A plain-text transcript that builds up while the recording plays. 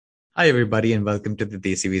Hi, everybody, and welcome to the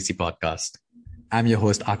Desi VC podcast. I'm your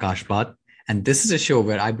host, Akash Bhatt, and this is a show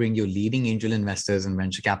where I bring you leading angel investors and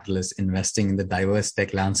venture capitalists investing in the diverse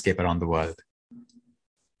tech landscape around the world.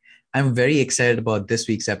 I'm very excited about this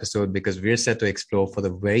week's episode because we're set to explore for the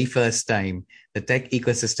very first time the tech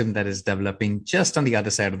ecosystem that is developing just on the other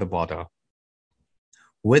side of the border.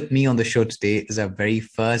 With me on the show today is our very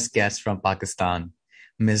first guest from Pakistan,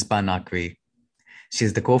 Misbah Naqvi.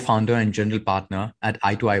 She's the co-founder and general partner at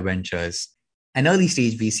i2i Ventures, an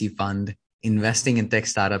early-stage VC fund investing in tech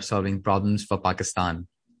startups solving problems for Pakistan.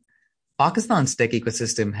 Pakistan's tech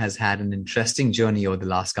ecosystem has had an interesting journey over the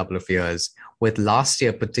last couple of years, with last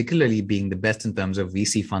year particularly being the best in terms of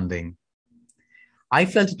VC funding. I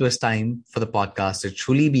felt it was time for the podcast to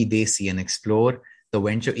truly be Desi and explore the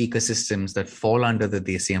venture ecosystems that fall under the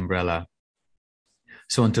Desi umbrella.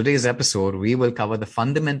 So in today's episode, we will cover the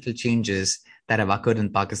fundamental changes that have occurred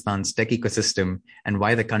in Pakistan's tech ecosystem and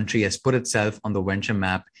why the country has put itself on the venture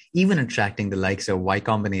map, even attracting the likes of Y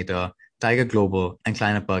Combinator, Tiger Global, and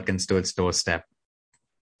Kleiner Perkins to its doorstep.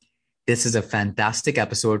 This is a fantastic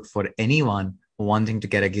episode for anyone wanting to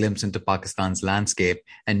get a glimpse into Pakistan's landscape,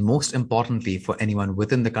 and most importantly, for anyone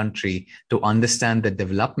within the country to understand the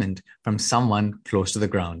development from someone close to the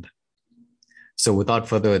ground. So without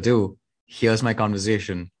further ado, here's my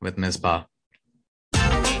conversation with Misbah.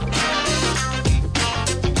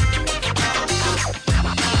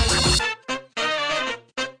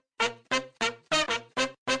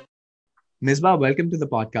 Misbah, welcome to the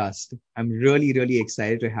podcast. I'm really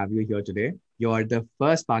excited to have you here today. You're the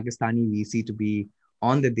first Pakistani VC to be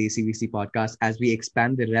on the Desi VC podcast as we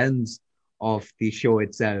expand the realms of the show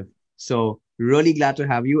itself. So really glad to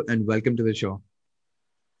have you and welcome to the show.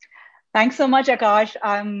 Thanks so much, Akash.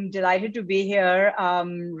 I'm delighted to be here.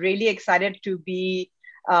 Really excited to be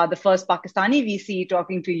the first Pakistani VC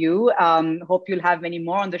talking to you. Hope you'll have many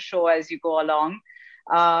more on the show as you go along.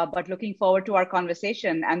 But looking forward to our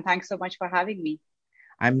conversation. And thanks so much for having me.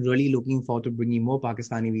 I'm really looking forward to bringing more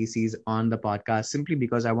Pakistani VCs on the podcast simply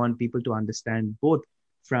because I want people to understand both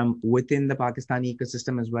from within the Pakistani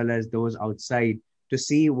ecosystem as well as those outside to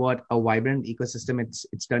see what a vibrant ecosystem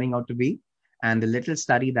it's turning out to be. And the little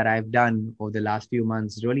study that I've done over the last few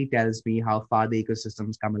months really tells me how far the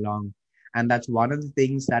ecosystem's come along. And that's one of the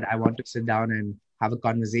things that I want to sit down and have a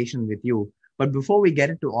conversation with you. But before we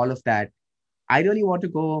get into all of that, I really want to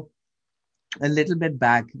go a little bit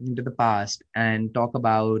back into the past and talk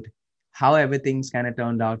about how everything's kind of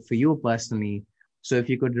turned out for you personally. So if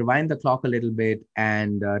you could rewind the clock a little bit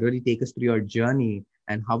and really take us through your journey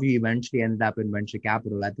and how you eventually ended up in venture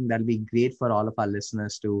capital, I think that'll be great for all of our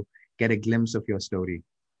listeners to get a glimpse of your story.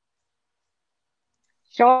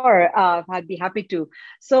 Sure, I'd be happy to.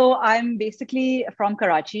 So I'm basically from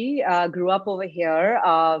Karachi, grew up over here,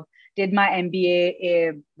 did my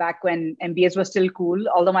MBA back when MBAs were still cool,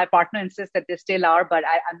 although my partner insists that they still are, but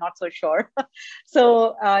I'm not so sure.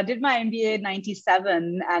 So did my MBA in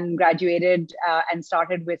 97 and graduated and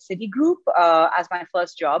started with Citigroup as my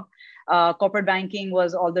first job. Corporate banking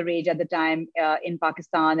was all the rage at the time in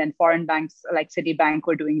Pakistan, and foreign banks like Citibank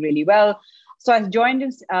were doing really well. So I joined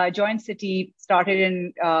Citi, started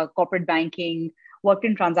in corporate banking, worked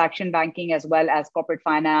in transaction banking as well as corporate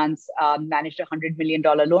finance, managed $100 million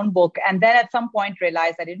loan book. And then at some point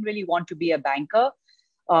realized I didn't really want to be a banker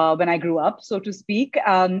when I grew up, so to speak.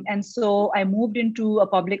 And so I moved into a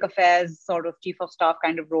public affairs sort of chief of staff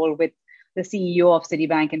kind of role with the CEO of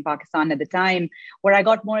Citibank in Pakistan at the time, where I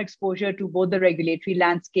got more exposure to both the regulatory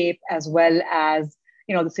landscape as well as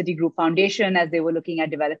the Citigroup Foundation as they were looking at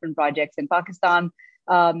development projects in Pakistan,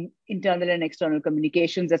 internal and external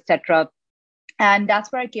communications, etc. And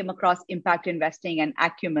that's where I came across impact investing and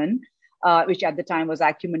Acumen, which at the time was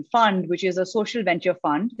Acumen Fund, which is a social venture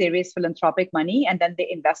fund. They raise philanthropic money and then they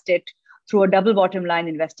invest it through a double bottom line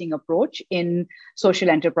investing approach in social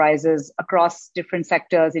enterprises across different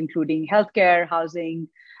sectors, including healthcare, housing,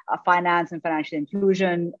 finance and financial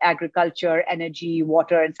inclusion, agriculture, energy,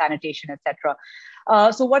 water and sanitation, etc.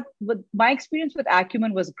 So what my experience with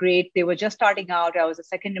Acumen was great. They were just starting out. I was a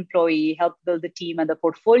second employee, helped build the team and the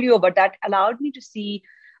portfolio, but that allowed me to see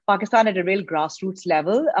Pakistan at a real grassroots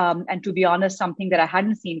level. And to be honest, something that I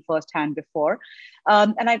hadn't seen firsthand before.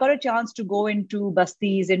 And I got a chance to go into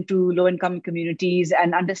bastis, into low-income communities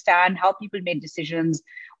and understand how people made decisions,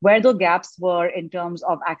 where the gaps were in terms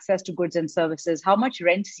of access to goods and services, how much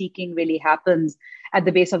rent seeking really happens at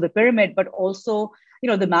the base of the pyramid, but also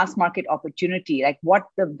the mass market opportunity, like what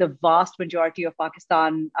the vast majority of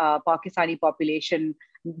Pakistani population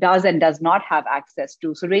does and does not have access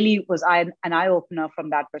to. So really was an eye-opener from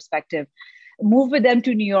that perspective. Moved with them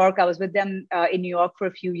to New York. I was with them in New York for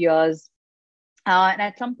a few years. And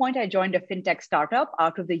at some point, I joined a fintech startup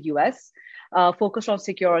out of the US, focused on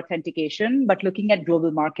secure authentication, but looking at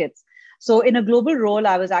global markets. So, in a global role,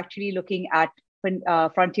 I was actually looking at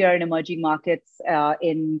frontier and emerging markets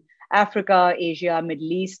in Africa, Asia,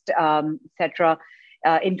 Middle East, etc.,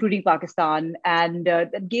 including Pakistan. And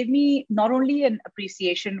that gave me not only an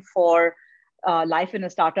appreciation for life in a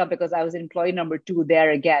startup because I was employee number two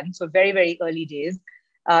there again. So, very, very early days,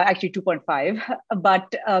 actually 2.5.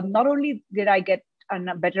 But not only did I get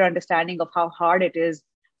a better understanding of how hard it is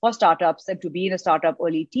for startups and to be in a startup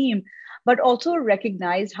early team, but also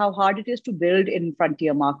recognize how hard it is to build in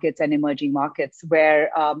frontier markets and emerging markets,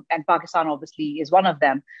 where, and Pakistan obviously is one of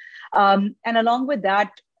them. And along with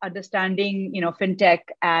that, understanding, fintech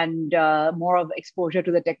and more of exposure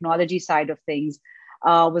to the technology side of things,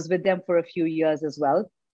 was with them for a few years as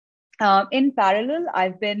well. In parallel,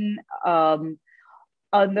 I've been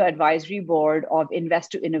on the advisory board of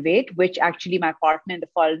Invest to Innovate, which actually my partner in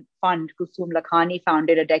the fund, Kusum Lakhani,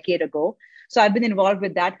 founded a decade ago. So I've been involved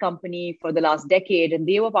with that company for the last decade, and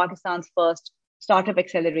they were Pakistan's first startup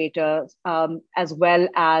accelerator, as well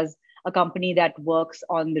as a company that works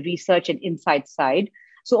on the research and insight side.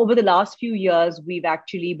 So over the last few years, we've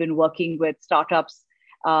actually been working with startups,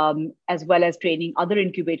 as well as training other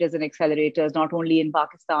incubators and accelerators, not only in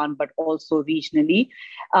Pakistan, but also regionally.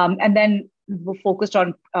 And then we're focused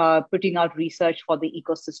on putting out research for the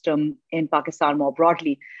ecosystem in Pakistan more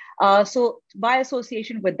broadly. So by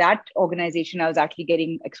association with that organization, I was actually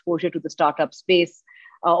getting exposure to the startup space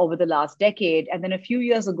over the last decade. And then a few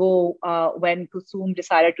years ago, when Kusum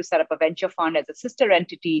decided to set up a venture fund as a sister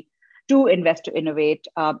entity to Invest to Innovate,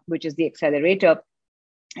 which is the accelerator,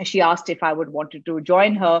 she asked if I would wanted to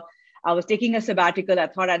join her. I was taking a sabbatical. I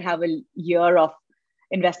thought I'd have a year of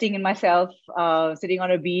investing in myself, sitting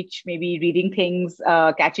on a beach, maybe reading things,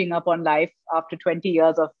 catching up on life after 20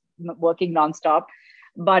 years of working nonstop.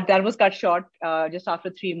 But that was cut short just after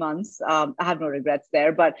 3 months. I have no regrets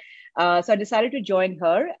there. But so I decided to join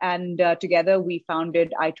her, and together we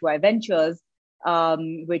founded i2i Ventures,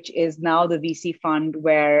 which is now the VC fund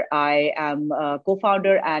where I am a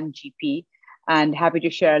co-founder and GP, and happy to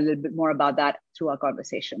share a little bit more about that through our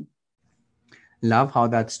conversation. Love how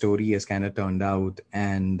that story has kind of turned out.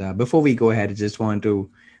 And before we go ahead, I just want to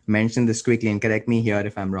mention this quickly, and correct me here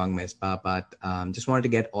if I'm wrong, Misbah, but just wanted to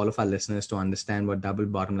get all of our listeners to understand what double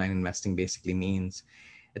bottom line investing basically means.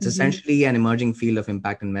 It's essentially an emerging field of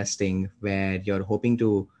impact investing where you're hoping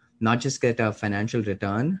to not just get a financial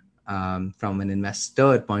return from an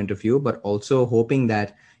investor point of view, but also hoping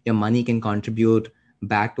that your money can contribute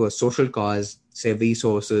back to a social cause, say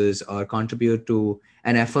resources, or contribute to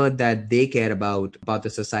an effort that they care about the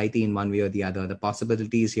society in one way or the other. The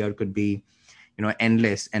possibilities here could be,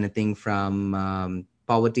 endless, anything from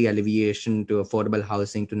poverty alleviation to affordable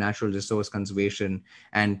housing to natural resource conservation.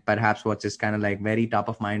 And perhaps what's just kind of like very top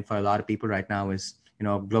of mind for a lot of people right now is,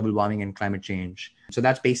 global warming and climate change. So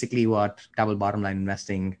that's basically what double bottom line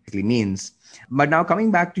investing really means. But now coming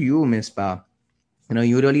back to you, Misbah,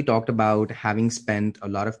 you really talked about having spent a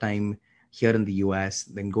lot of time here in the US,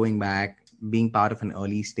 then going back, being part of an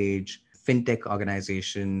early stage fintech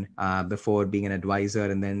organization before being an advisor,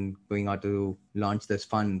 and then going out to launch this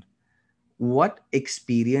fund. What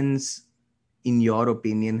experience, in your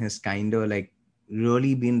opinion, has kind of like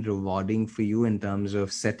really been rewarding for you in terms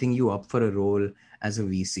of setting you up for a role as a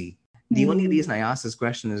VC? The only reason I ask this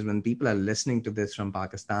question is when people are listening to this from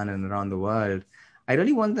Pakistan and around the world, I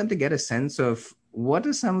really want them to get a sense of what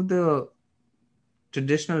are some of the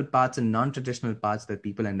traditional paths and non-traditional paths that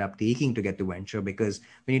people end up taking to get to venture. Because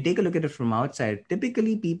when you take a look at it from outside,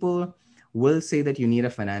 typically people will say that you need a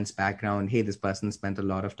finance background. Hey, this person spent a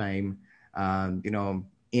lot of time,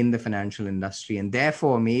 in the financial industry, and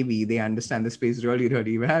therefore maybe they understand the space really,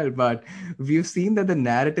 really well. But we've seen that the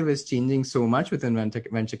narrative is changing so much within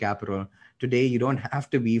venture capital. Today, you don't have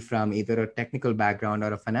to be from either a technical background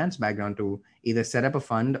or a finance background to either set up a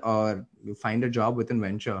fund or find a job within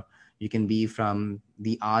venture. You can be from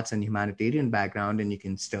the arts and humanitarian background, and you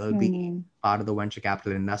can still be part of the venture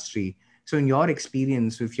capital industry. So in your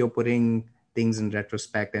experience, if you're putting things in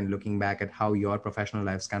retrospect and looking back at how your professional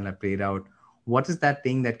life's kind of played out, what is that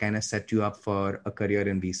thing that kind of set you up for a career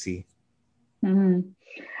in VC?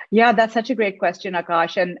 Yeah, that's such a great question,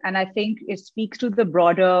 Akash. And I think it speaks to the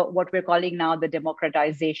broader, what we're calling now the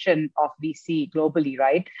democratization of VC globally,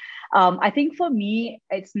 right? I think for me,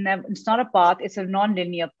 it's not a path, it's a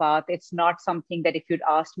non-linear path. It's not something that if you'd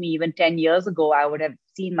asked me even 10 years ago, I would have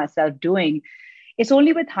seen myself doing. It's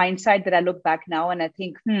only with hindsight that I look back now and I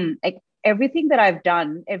think, like everything that I've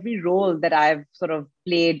done, every role that I've sort of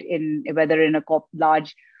played in, whether in a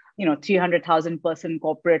large 300,000 person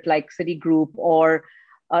corporate like Citigroup, or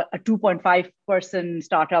a 2.5 person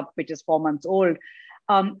startup, which is 4 months old,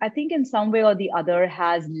 I think in some way or the other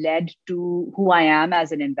has led to who I am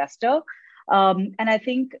as an investor. And I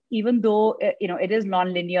think even though it is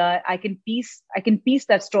non-linear, I can piece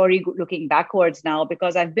that story looking backwards now,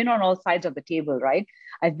 because I've been on all sides of the table, right?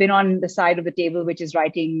 I've been on the side of the table which is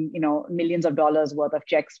writing millions of dollars worth of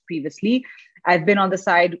checks previously. I've been on the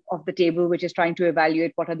side of the table which is trying to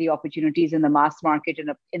evaluate what are the opportunities in the mass market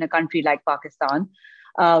in a country like Pakistan,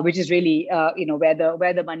 which is really where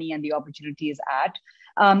the money and the opportunity is at.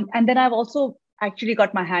 And then I've also actually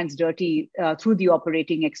got my hands dirty through the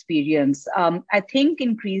operating experience. I think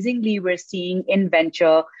increasingly we're seeing in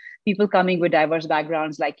venture people coming with diverse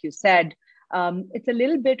backgrounds, like you said. It's a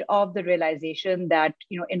little bit of the realization that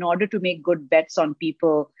in order to make good bets on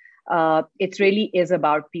people, it really is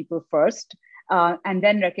about people first, and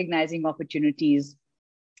then recognizing opportunities.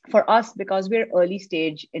 For us, because we're early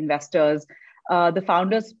stage investors, the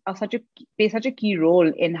founders play such a key role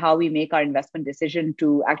in how we make our investment decision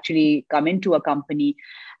to actually come into a company,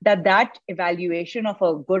 that evaluation of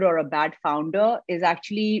a good or a bad founder is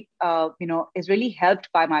actually is really helped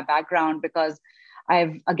by my background, because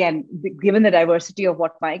I've, again, given the diversity of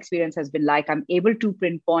what my experience has been like, I'm able to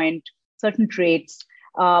pinpoint certain traits.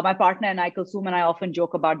 My partner and I, Kulsum, and I often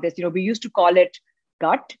joke about this. We used to call it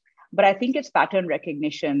gut, but I think it's pattern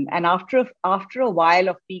recognition. And after a while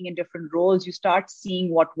of being in different roles, you start seeing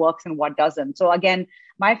what works and what doesn't. So again,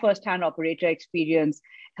 my first-hand operator experience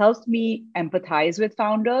helps me empathize with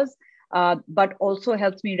founders, but also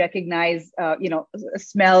helps me recognize,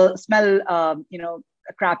 smell,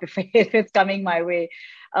 crap if it's coming my way,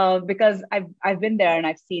 because I've been there and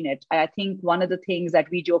I've seen it. I think one of the things that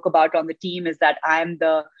we joke about on the team is that I'm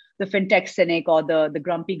the fintech cynic, or the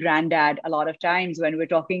grumpy granddad a lot of times when we're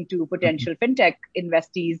talking to potential fintech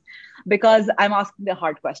investees, because I'm asking the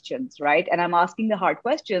hard questions, right? And I'm asking the hard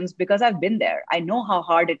questions because I've been there. I know how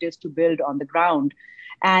hard it is to build on the ground.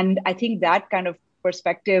 And I think that kind of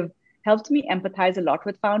perspective helps me empathize a lot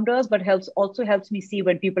with founders, but also helps me see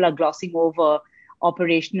when people are glossing over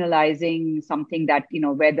operationalizing something that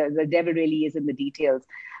where the devil really is in the details.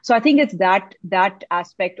 So I think it's that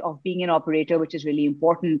aspect of being an operator which is really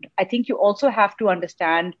important. I think you also have to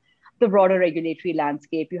understand the broader regulatory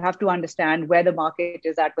landscape. You have to understand where the market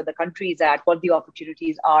is at, where the country is at, what the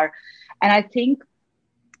opportunities are. And I think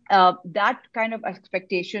that kind of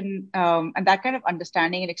expectation and that kind of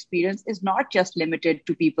understanding and experience is not just limited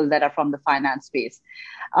to people that are from the finance space.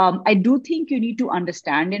 I do think you need to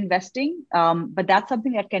understand investing, but that's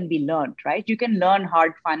something that can be learned, right? You can learn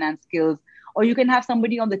hard finance skills, or you can have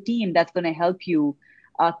somebody on the team that's going to help you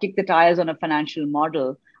kick the tires on a financial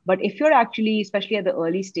model. But if you're actually, especially at the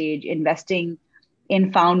early stage, investing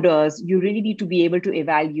in founders, you really need to be able to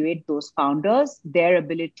evaluate those founders, their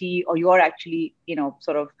ability, or your actually,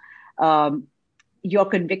 your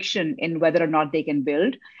conviction in whether or not they can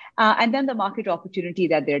build, and then the market opportunity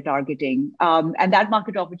that they're targeting. And that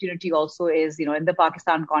market opportunity also is, in the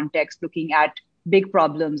Pakistan context, looking at big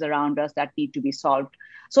problems around us that need to be solved.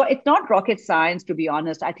 So it's not rocket science, to be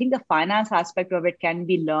honest. I think the finance aspect of it can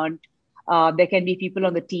be learned. There can be people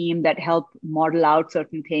on the team that help model out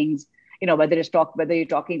certain things, whether you're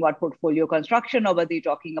talking about portfolio construction, or whether you're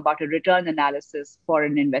talking about a return analysis for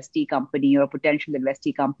an investee company or a potential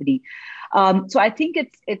investee company. So I think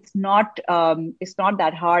it's not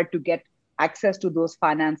that hard to get access to those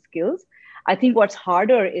finance skills. I think what's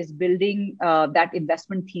harder is building that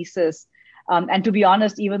investment thesis. And to be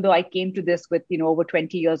honest, even though I came to this with over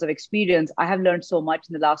 20 years of experience, I have learned so much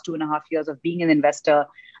in the last 2.5 years of being an investor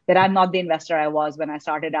that I'm not the investor I was when I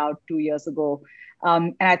started out 2 years ago.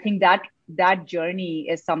 And I think that journey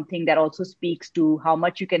is something that also speaks to how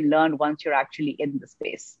much you can learn once you're actually in the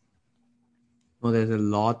space. Well, there's a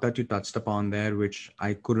lot that you touched upon there, which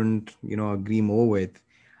I couldn't, agree more with.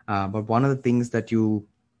 But one of the things that you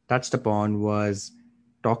touched upon was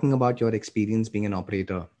talking about your experience being an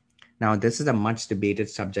operator. Now, this is a much debated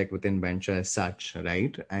subject within venture as such,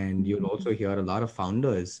 right? And you'll also hear a lot of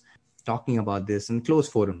founders talking about this in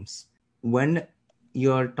closed forums. When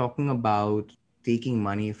you're talking about taking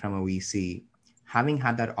money from a VC, having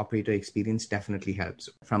had that operator experience definitely helps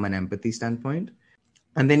from an empathy standpoint.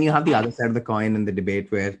 And then you have the other side of the coin in the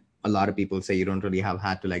debate where a lot of people say you don't really have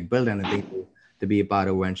had to build anything to be a part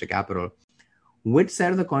of venture capital. Which side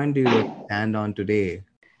of the coin do you stand on today?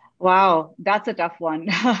 Wow, that's a tough one.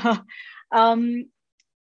 I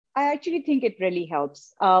actually think it really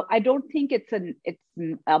helps. I don't think it's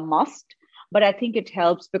a must. But I think it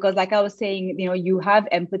helps because, like I was saying, you have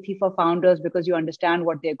empathy for founders because you understand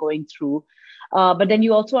what they're going through. But then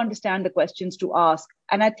you also understand the questions to ask.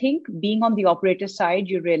 And I think being on the operator side,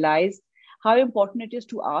 you realize how important it is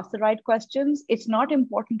to ask the right questions. It's not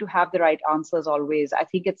important to have the right answers always. I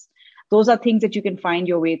think those are things that you can find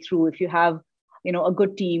your way through if you have, a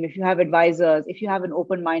good team, if you have advisors, if you have an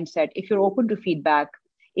open mindset, if you're open to feedback,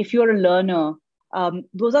 if you're a learner.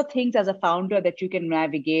 Those are things as a founder that you can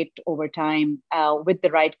navigate over time with the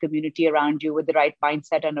right community around you, with the right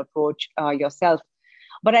mindset and approach yourself.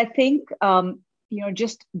 But I think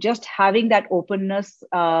just having that openness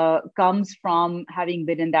comes from having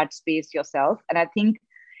been in that space yourself. And I think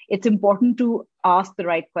it's important to ask the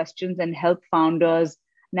right questions and help founders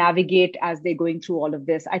navigate as they're going through all of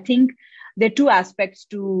this. I think there are two aspects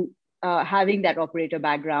to having that operator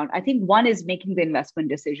background. I think one is making the investment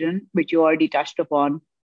decision, which you already touched upon.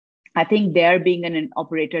 I think there being an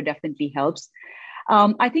operator definitely helps.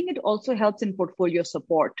 I think it also helps in portfolio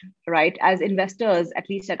support, right? As investors, at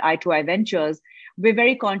least at i2i Ventures, we're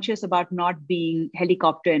very conscious about not being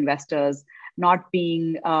helicopter investors, not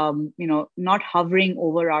being, not hovering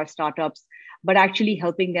over our startups, but actually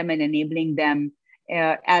helping them and enabling them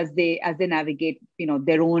as they navigate,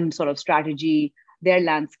 their own sort of strategy, their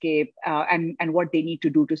landscape, and what they need to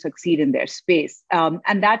do to succeed in their space.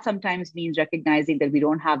 And that sometimes means recognizing that we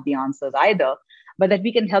don't have the answers either, but that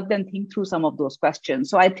we can help them think through some of those questions.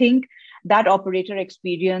 So I think that operator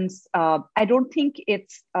experience, I don't think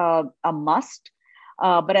it's a must,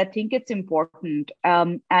 but I think it's important.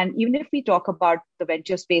 And even if we talk about the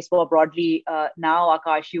venture space more broadly, now,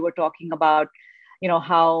 Akash, you were talking about,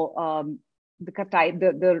 how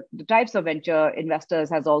the types of venture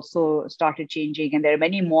investors has also started changing, and there are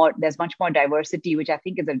many more. There's much more diversity, which I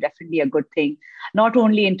think is definitely a good thing, not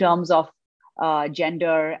only in terms of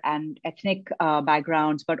gender and ethnic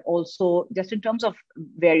backgrounds, but also just in terms of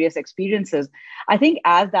various experiences. I think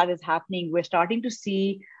as that is happening, we're starting to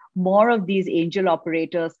see more of these angel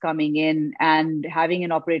operators coming in and having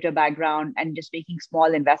an operator background and just making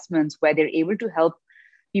small investments where they're able to help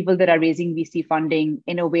people that are raising VC funding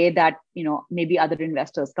in a way that, maybe other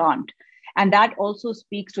investors can't. And that also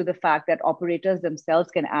speaks to the fact that operators themselves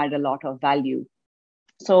can add a lot of value.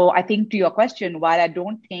 So I think to your question, while I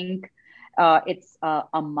don't think it's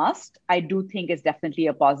a must, I do think it's definitely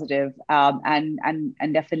a positive, and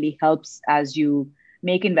definitely helps as you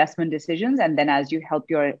make investment decisions and then as you help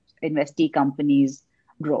your investee companies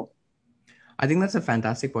grow. I think that's a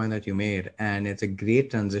fantastic point that you made, and it's a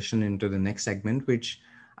great transition into the next segment,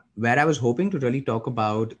 where I was hoping to really talk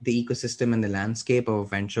about the ecosystem and the landscape of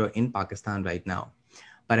venture in Pakistan right now.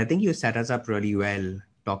 But I think you set us up really well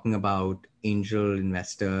talking about angel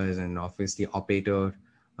investors and obviously operator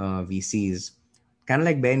VCs, kind of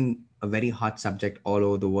like been a very hot subject all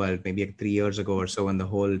over the world, maybe like 3 years ago or so when the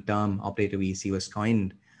whole term operator VC was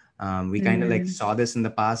coined. We kind of like saw this in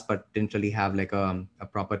the past, but didn't really have like a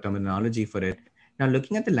proper terminology for it. Now,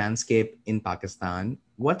 looking at the landscape in Pakistan,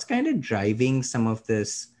 what's kind of driving some of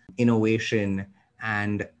this innovation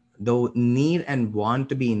and the need and want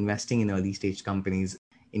to be investing in early stage companies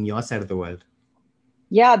in your side of the world?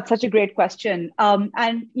 Yeah, such a great question.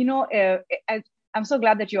 And, I'm so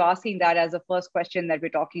glad that you're asking that as a first question that we're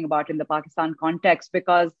talking about in the Pakistan context,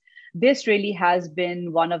 because this really has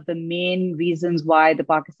been one of the main reasons why the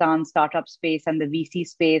Pakistan startup space and the VC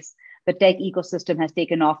space, the tech ecosystem has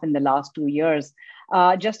taken off in the last 2 years.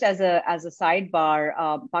 Just as a sidebar,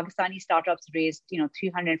 Pakistani startups raised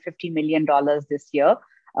 $350 million this year,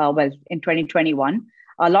 in 2021.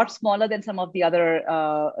 A lot smaller than some of the other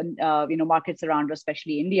markets around,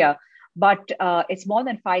 especially India. But it's more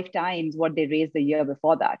than 5 times what they raised the year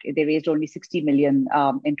before that. They raised only 60 million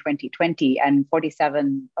in 2020 and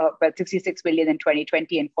 66 million in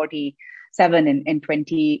 2020 and 47 in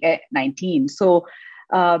 2019. So,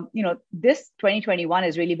 this 2021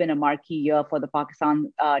 has really been a marquee year for the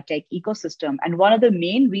Pakistan tech ecosystem. And one of the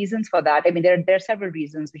main reasons for that, I mean, there are several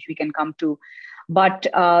reasons which we can come to, but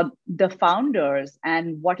the founders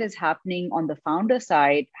and what is happening on the founder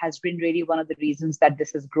side has been really one of the reasons that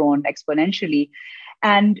this has grown exponentially.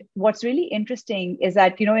 And what's really interesting is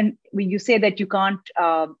that, when you say that you can't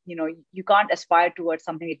aspire towards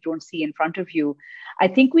something that you don't see in front of you, I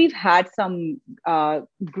think we've had some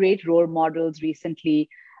great role models recently.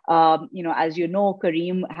 As you know,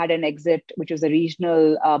 Careem had an exit, which was a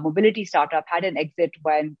regional mobility startup, had an exit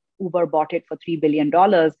when Uber bought it for $3 billion.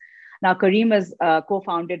 Now, Careem is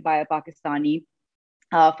co-founded by a Pakistani,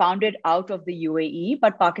 founded out of the UAE,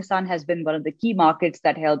 but Pakistan has been one of the key markets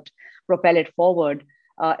that helped propel it forward.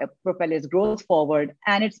 propel its growth forward.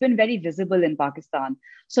 And it's been very visible in Pakistan.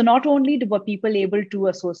 So not only were people able to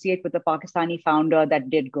associate with a Pakistani founder that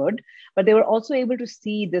did good, but they were also able to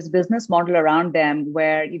see this business model around them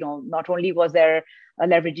where, not only was there a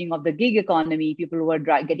leveraging of the gig economy, people were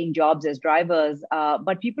getting jobs as drivers,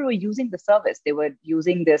 but people were using the service. They were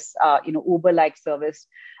using this, Uber-like service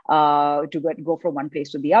to go from one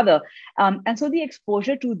place to the other. And so the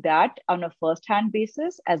exposure to that on a first-hand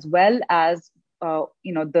basis, as well as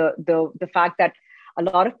the fact that a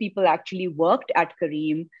lot of people actually worked at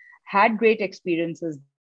Careem, had great experiences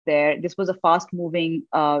there. This was a fast-moving,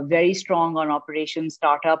 very strong on operations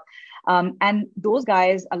startup. And those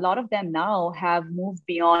guys, a lot of them now have moved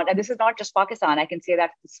beyond, and this is not just Pakistan. I can say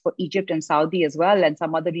that it's for Egypt and Saudi as well, and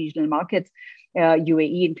some other regional markets,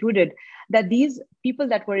 UAE included, that these people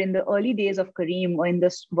that were in the early days of Careem or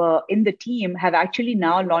were in the team have actually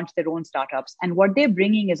now launched their own startups. And what they're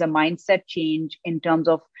bringing is a mindset change in terms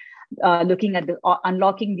of looking at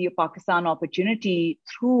unlocking the Pakistan opportunity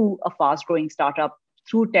through a fast-growing startup,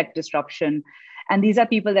 through tech disruption. And these are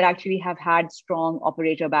people that actually have had strong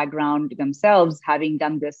operator background themselves, having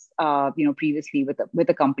done this, previously with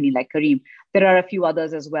a company like Careem. There are a few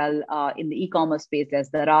others as well in the e-commerce space. There's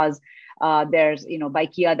Daraz, there's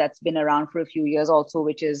Baikia that's been around for a few years also,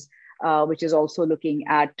 which is also looking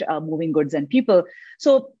at moving goods and people.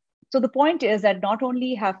 So the point is that not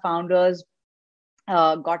only have founders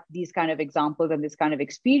got these kind of examples and this kind of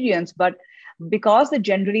experience, but because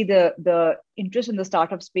generally the interest in the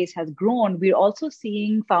startup space has grown, we're also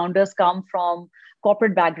seeing founders come from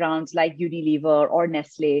corporate backgrounds like Unilever or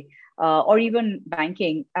Nestle or even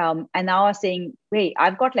banking, and now are saying, wait,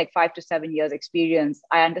 I've got like 5 to 7 years experience.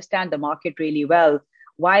 I understand the market really well.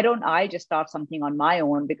 Why don't I just start something on my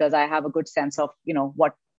own, because I have a good sense of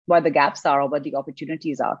what the gaps are or what the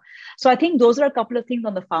opportunities are. So I think those are a couple of things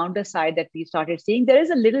on the founder side that we started seeing. There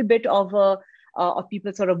is a little bit of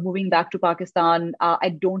people sort of moving back to Pakistan. I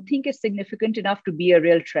don't think it's significant enough to be a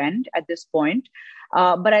real trend at this point.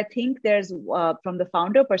 But I think there's, from the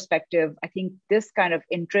founder perspective, I think this kind of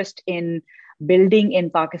interest in building in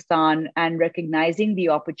Pakistan and recognizing the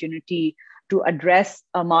opportunity to address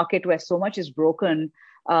a market where so much is broken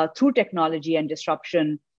through technology and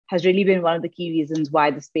disruption has really been one of the key reasons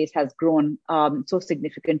why the space has grown so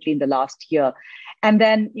significantly in the last year. And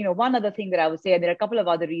then, one other thing that I would say, and there are a couple of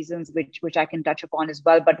other reasons which I can touch upon as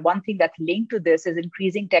well, but one thing that's linked to this is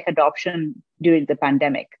increasing tech adoption during the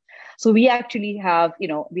pandemic. So we actually have,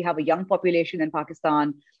 we have a young population in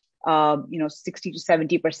Pakistan, 60 to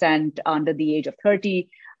 70% under the age of 30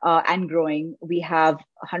 and growing. We have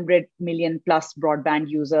 100 million plus broadband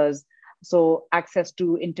users. So access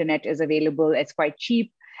to internet is available. It's quite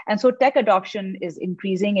cheap. And so tech adoption is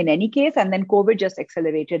increasing in any case. And then COVID just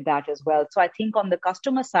accelerated that as well. So I think on the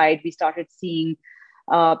customer side, we started seeing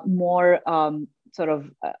more sort of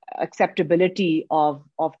acceptability of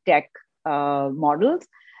tech models.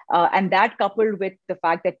 And that coupled with the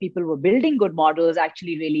fact that people were building good models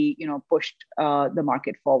actually really, pushed the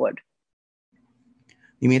market forward.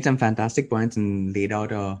 You made some fantastic points and laid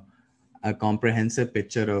out a comprehensive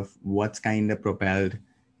picture of what's kind of propelled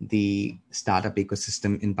the startup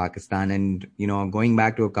ecosystem in Pakistan. And, going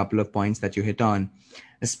back to a couple of points that you hit on,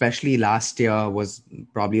 especially last year was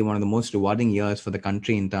probably one of the most rewarding years for the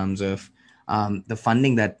country in terms of the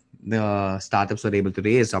funding that the startups were able to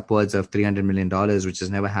raise, upwards of $300 million, which has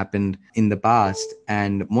never happened in the past.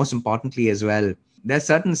 And most importantly as well, there are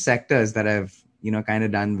certain sectors that have, kind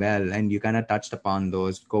of done well, and you kind of touched upon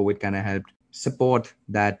those. COVID kind of helped support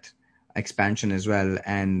that expansion as well,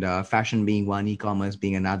 and fashion being one, e-commerce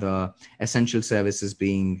being another, essential services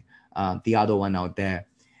being the other one out there.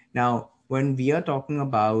 Now, when we are talking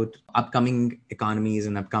about upcoming economies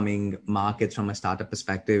and upcoming markets from a startup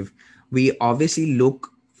perspective, we obviously look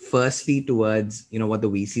firstly towards what the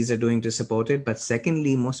VCs are doing to support it, but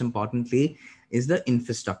secondly, most importantly, is the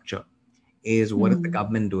infrastructure. Is what is the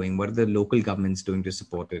government doing? What are the local governments doing to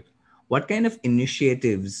support it? What kind of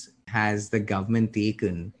initiatives has the government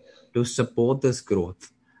taken to support this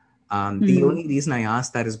growth? The only reason I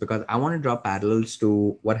ask that is because I want to draw parallels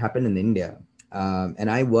to what happened in India. And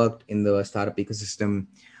I worked in the startup ecosystem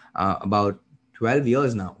about 12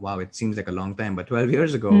 years now. Wow, it seems like a long time, but 12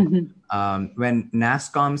 years ago, when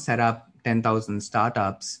NASSCOM set up 10,000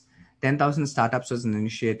 startups, 10,000 startups was an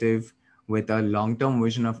initiative with a long-term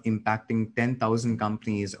vision of impacting 10,000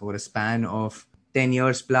 companies over a span of 10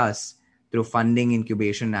 years plus through funding,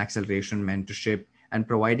 incubation, acceleration, mentorship, and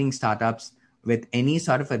providing startups with any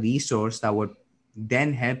sort of a resource that would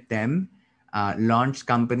then help them launch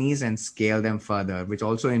companies and scale them further, which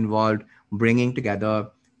also involved bringing together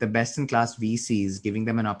the best-in-class VCs, giving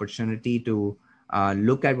them an opportunity to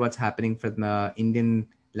look at what's happening from the Indian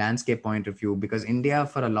landscape point of view, because India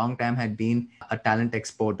for a long time had been a talent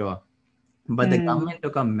exporter, but the Mm, government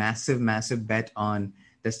took a massive bet on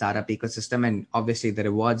the startup ecosystem, and obviously the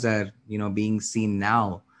rewards are being seen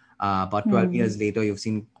now. About 12 mm, years later, you've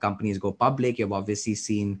seen companies go public. You've obviously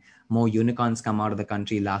seen more unicorns come out of the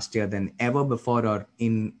country last year than ever before, or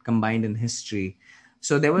in combined in history.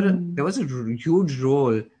 So there mm, was a huge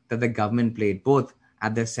role that the government played, both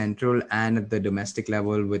at the central and at the domestic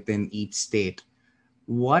level within each state.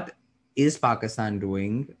 What is Pakistan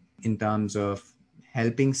doing in terms of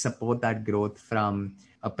helping support that growth from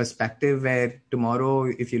a perspective where tomorrow,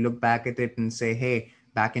 if you look back at it and say, hey,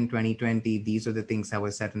 back in 2020, these are the things that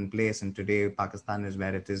were set in place, and today Pakistan is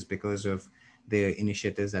where it is because of the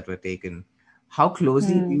initiatives that were taken. How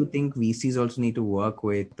closely do mm, you think VCs also need to work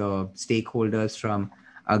with the stakeholders from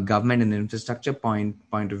a government and infrastructure point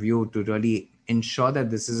of view to really ensure that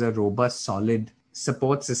this is a robust, solid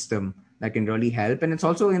support system that can really help? And it's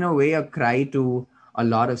also, in a way, a cry to a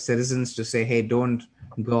lot of citizens to say, hey, don't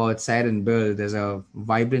go outside and build. There's a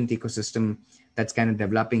vibrant ecosystem that's kind of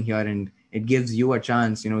developing here, and it gives you a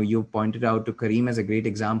chance. You pointed out to Kareem as a great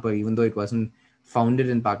example. Even though it wasn't founded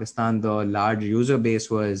in Pakistan, the large user base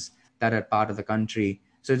was that are part of the country.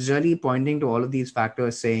 So it's really pointing to all of these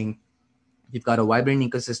factors, saying you've got a vibrant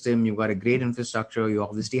ecosystem, you've got a great infrastructure, you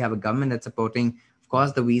obviously have a government that's supporting. Of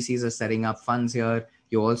course, the VCs are setting up funds here.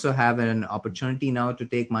 You also have an opportunity now to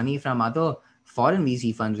take money from other foreign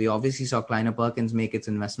VC funds. We obviously saw Kleiner Perkins make its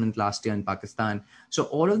investment last year in Pakistan. So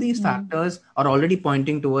all of these mm, factors are already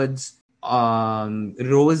pointing towards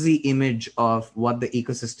rosy image of what the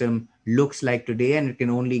ecosystem looks like today, and it can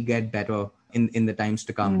only get better in the times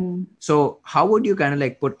to come. mm. So how would you kind of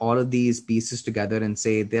like put all of these pieces together and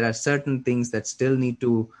say there are certain things that still need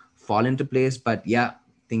to fall into place, but yeah,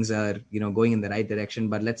 things are going in the right direction.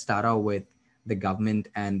 But let's start out with the government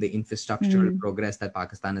and the infrastructural Mm. progress that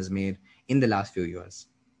Pakistan has made in the last few years.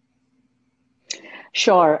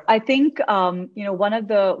 Sure. I think one of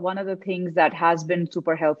the things that has been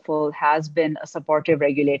super helpful has been a supportive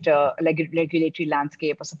regulatory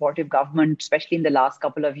landscape, a supportive government, especially in the last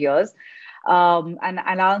couple of years. And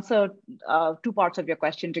I'll answer two parts of your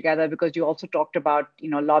question together, because you also talked about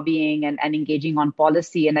lobbying and engaging on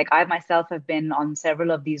policy. And like I myself have been on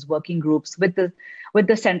several of these working groups with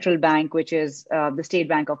the central bank, which is the State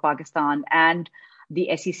Bank of Pakistan, and the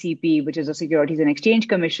SECP, which is the Securities and Exchange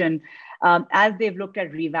Commission, as they've looked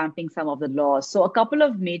at revamping some of the laws. So a couple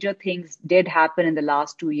of major things did happen in the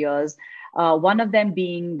last 2 years. One of them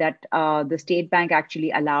being that the state bank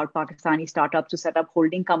actually allowed Pakistani startups to set up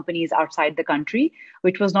holding companies outside the country,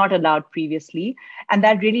 which was not allowed previously. And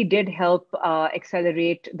that really did help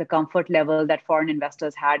accelerate the comfort level that foreign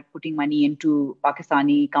investors had putting money into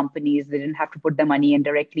Pakistani companies. They didn't have to put the money in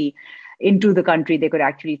directly into the country. They could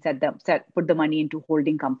actually put the money into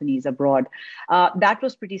holding companies abroad. That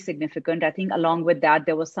was pretty significant. I think along with that,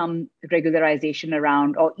 there was some regularization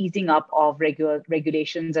around, or easing up of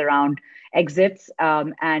regulations around exits,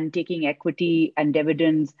 and taking equity and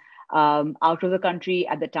dividends out of the country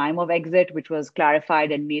at the time of exit, which was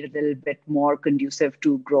clarified and made a little bit more conducive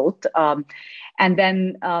to growth. And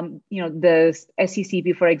then, the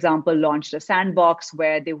SECP, for example, launched a sandbox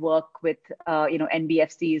where they work with,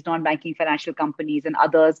 NBFCs, non-banking financial companies, and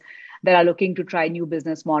others that are looking to try new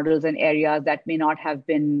business models in areas that may not have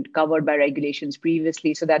been covered by regulations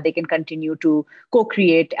previously, so that they can continue to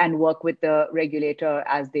co-create and work with the regulator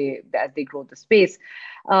as they grow the space.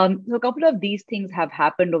 So a couple of these things have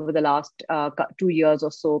happened over the last 2 years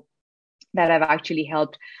or so that have actually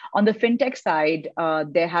helped. On the fintech side,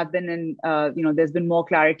 there's been more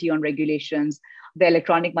clarity on regulations. The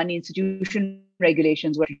electronic money institution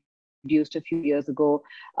regulations were introduced a few years ago.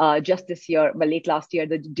 Just this year, but late last year,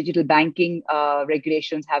 the digital banking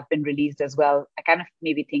regulations have been released as well. I kind of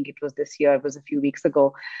maybe think it was this year, it was a few weeks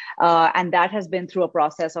ago. And that has been through a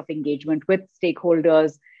process of engagement with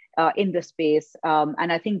stakeholders in the space.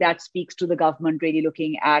 And I think that speaks to the government really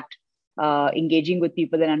looking at engaging with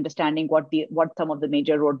people and understanding what some of the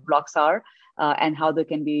major roadblocks are, and how they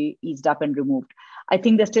can be eased up and removed. I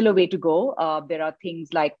think there's still a way to go. There are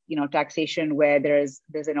things like taxation, where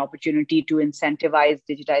there's an opportunity to incentivize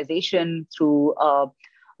digitization through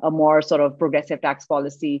a more sort of progressive tax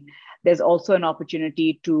policy. There's also an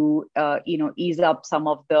opportunity to ease up some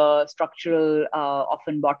of the structural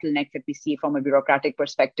often bottlenecks that we see from a bureaucratic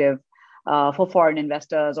perspective for foreign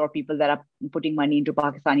investors or people that are putting money into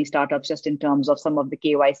Pakistani startups, just in terms of some of the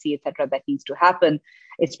KYC, et cetera, that needs to happen.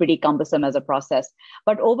 It's pretty cumbersome as a process.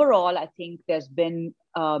 But overall, I think there's been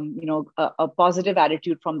a positive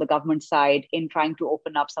attitude from the government side in trying to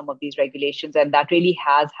open up some of these regulations. And that really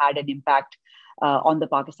has had an impact on the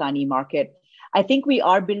Pakistani market. I think we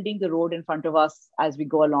are building the road in front of us as we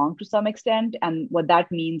go along to some extent. And what that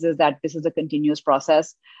means is that this is a continuous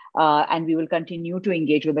process, and we will continue to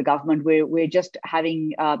engage with the government. We're just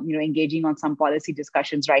having, engaging on some policy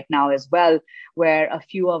discussions right now as well, where a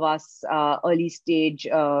few of us early stage,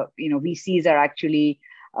 VCs are actually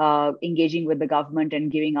engaging with the government and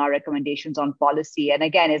giving our recommendations on policy. And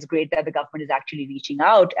again, it's great that the government is actually reaching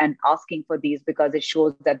out and asking for these, because it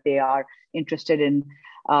shows that they are interested in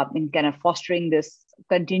kind of fostering this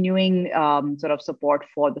continuing sort of support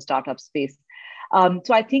for the startup space.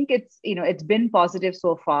 So I think it's been positive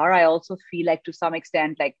so far. I also feel like to some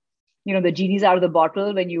extent, like, the genie's out of the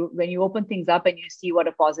bottle. When you open things up and you see what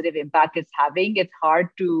a positive impact it's having, it's hard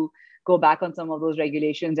to go back on some of those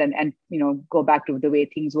regulations and go back to the way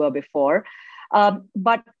things were before.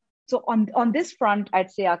 But so on this front,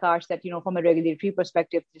 I'd say, Akash, that from a regulatory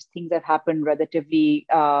perspective, just things have happened relatively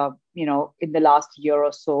in the last year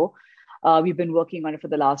or so. We've been working on it for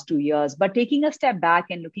the last 2 years. But taking a step back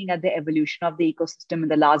and looking at the evolution of the ecosystem in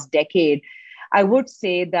the last decade, I would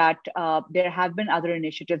say that there have been other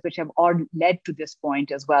initiatives which have all led to this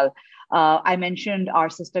point as well. I mentioned our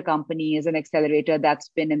sister company is an accelerator that's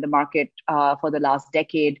been in the market for the last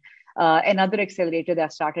decade. Another accelerator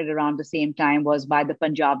that started around the same time was by the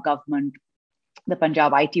Punjab government. The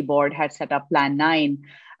Punjab IT board had set up Plan 9,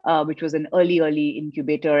 which was an early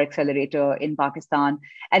incubator accelerator in Pakistan.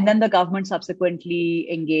 And then the government subsequently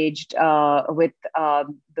engaged with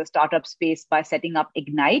the startup space by setting up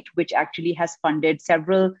Ignite, which actually has funded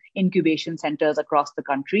several incubation centers across the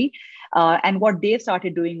country. And what they've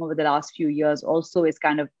started doing over the last few years also is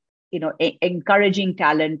kind of encouraging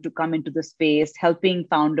talent to come into the space, helping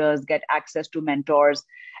founders get access to mentors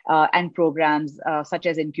and programs such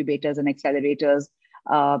as incubators and accelerators,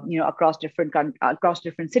 across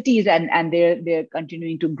different cities, and they're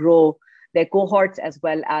continuing to grow their cohorts as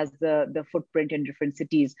well as the footprint in different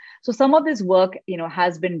cities. So some of this work,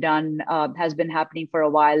 has been done, has been happening for a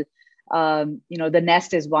while. The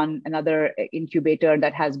Nest is another incubator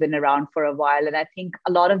that has been around for a while. And I think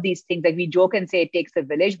a lot of these things, like we joke and say it takes a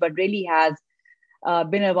village, but really has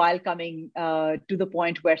been a while coming to the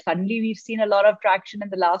point where suddenly we've seen a lot of traction in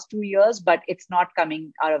the last 2 years, but it's not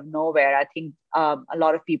coming out of nowhere. I think a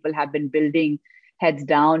lot of people have been building heads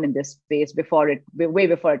down in this space way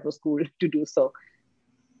before it was cool to do so.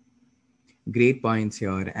 Great points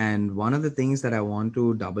here. And one of the things that I want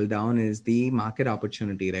to double down is the market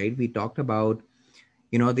opportunity, right? We talked about,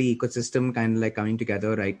 the ecosystem kind of like coming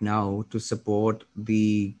together right now to support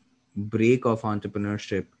the break of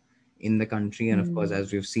entrepreneurship in the country. And of course,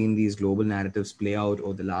 as we've seen these global narratives play out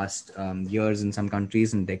over the last years in some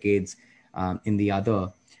countries and decades in the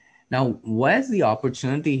other. Now, where's the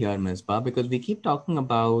opportunity here, Misbah? Because we keep talking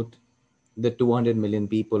about the 200 million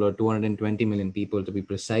people or 220 million people to be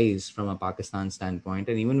precise from a Pakistan standpoint.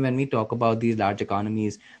 And even when we talk about these large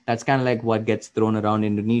economies, that's kind of like what gets thrown around.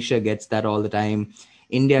 Indonesia gets that all the time.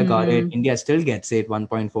 India got it. India still gets it.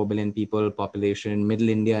 1.4 billion people population. Middle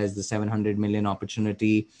India is the 700 million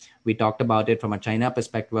opportunity. We talked about it from a China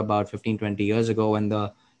perspective about 15, 20 years ago when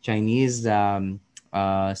the Chinese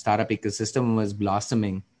startup ecosystem was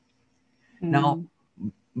blossoming. Now,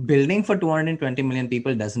 building for 220 million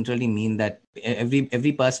people doesn't really mean that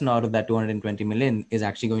every person out of that 220 million is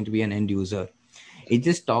actually going to be an end user. It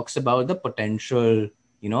just talks about the potential,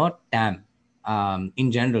 TAM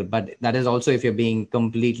in general. But that is also if you're being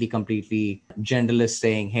completely generalist,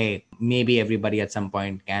 saying, hey, maybe everybody at some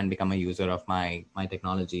point can become a user of my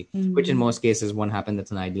technology, which in most cases won't happen. That's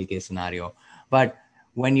an ideal case scenario. But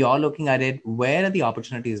when you're looking at it, where are the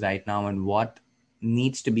opportunities right now and what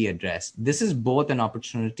needs to be addressed? This is both an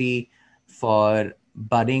opportunity for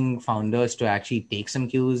budding founders to actually take some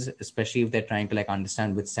cues, especially if they're trying to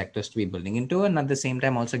understand which sectors to be building into, and at the same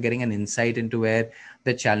time also getting an insight into where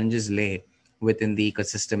the challenges lay within the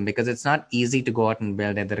ecosystem, because it's not easy to go out and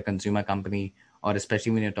build either a consumer company or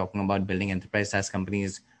especially when you're talking about building enterprise SaaS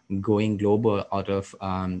companies going global out of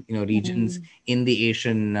regions in the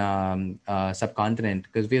Asian subcontinent,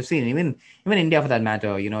 because we've seen even India for that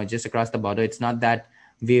matter, just across the border, it's not that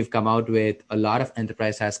we've come out with a lot of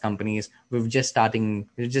enterprise SaaS companies. We've just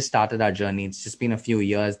started our journey. It's just been a few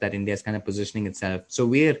years that India is kind of positioning itself. So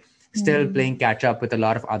we're still playing catch up with a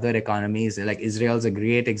lot of other economies. Like Israel's a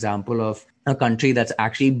great example of a country that's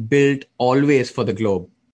actually built always for the globe.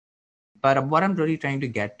 But what I'm really trying to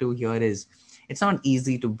get to here is it's not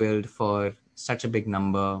easy to build for such a big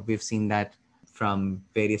number. We've seen that from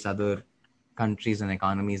various other countries and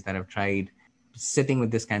economies that have tried sitting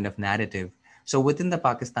with this kind of narrative. So within the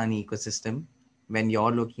Pakistani ecosystem, when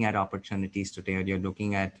you're looking at opportunities today, or you're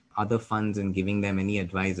looking at other funds and giving them any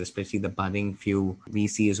advice, especially the budding few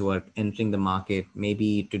VCs who are entering the market,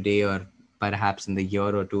 maybe today or perhaps in the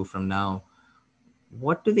year or two from now,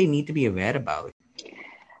 what do they need to be aware about?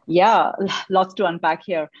 Yeah, lots to unpack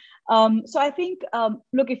here. So I think,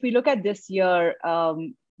 look, if we look at this year,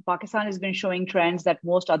 Pakistan has been showing trends that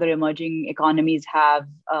most other emerging economies have,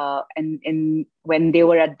 and when they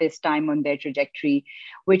were at this time on their trajectory,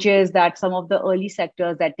 which is that some of the early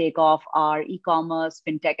sectors that take off are e-commerce,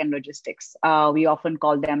 fintech, and logistics. We often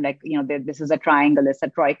call them like, this is a triangle, it's a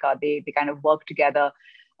troika. They kind of work together.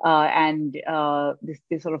 And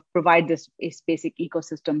they sort of provide this basic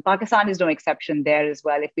ecosystem. Pakistan is no exception there as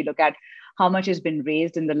well. If we look at how much has been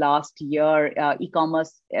raised in the last year,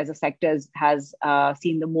 e-commerce as a sector has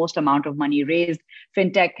seen the most amount of money raised.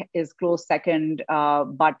 Fintech is close second,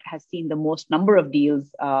 but has seen the most number of deals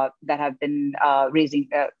that have been raising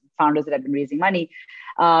founders that have been raising money.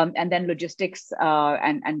 And then logistics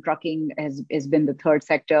and trucking has been the third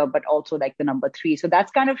sector, but also like the number three. So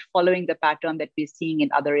that's kind of following the pattern that we're seeing in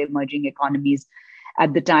other emerging economies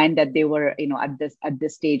at the time that they were, at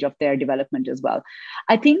this stage of their development as well.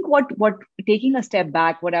 I think what taking a step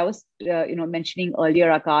back, what I was, mentioning earlier,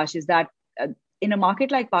 Akash, is that in a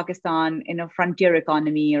market like Pakistan, in a frontier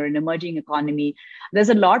economy or an emerging economy, there's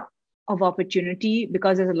a lot of opportunity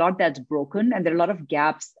because there's a lot that's broken and there are a lot of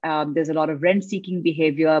gaps. There's a lot of rent-seeking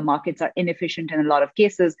behavior. Markets are inefficient in a lot of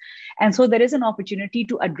cases. And so there is an opportunity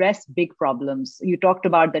to address big problems. You talked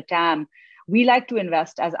about the TAM. We like to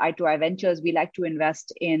invest as i2i Ventures. We like to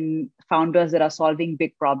invest in founders that are solving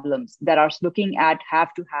big problems, that are looking at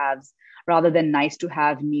have-to-haves rather than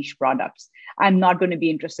nice-to-have niche products. I'm not going to be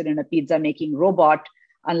interested in a pizza-making robot,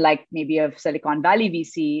 unlike maybe a Silicon Valley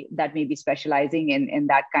VC that may be specializing in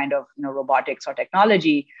that kind of robotics or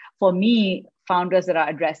technology. For me, founders that are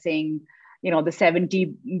addressing the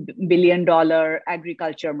 $70 billion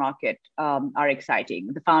agriculture market are exciting.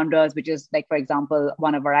 The founders, which is like, for example,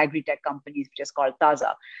 one of our agri-tech companies, which is called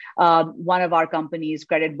Taza. One of our companies,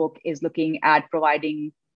 Credit Book, is looking at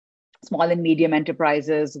providing small and medium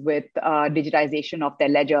enterprises with digitization of their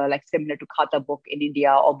ledger, like similar to Khata Book in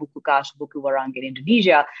India or Buku Cash, Buku Warang in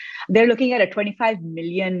Indonesia. They're looking at a 25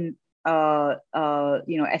 million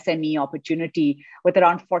SME opportunity with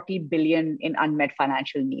around 40 billion in unmet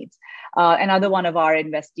financial needs. Another one of our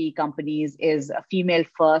investee companies is a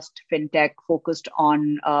female-first fintech focused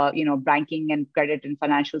on banking and credit and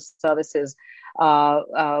financial services.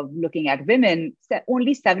 Looking at women,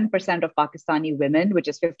 only 7% of Pakistani women, which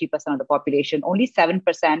is 50% of the population, only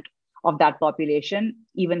 7% of that population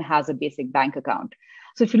even has a basic bank account.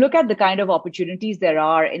 So if you look at the kind of opportunities there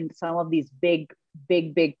are in some of these big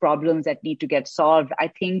problems that need to get solved, I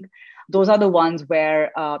think those are the ones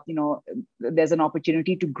where, there's an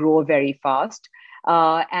opportunity to grow very fast.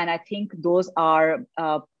 And I think those are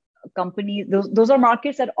companies, those are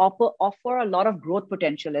markets that offer a lot of growth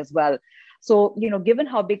potential as well. So, given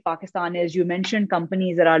how big Pakistan is, you mentioned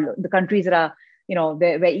companies that are the countries that are,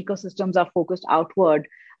 where ecosystems are focused outward.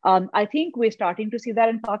 I think we're starting to see that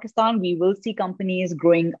in Pakistan. We will see companies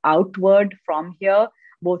growing outward from here,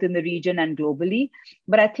 both in the region and globally.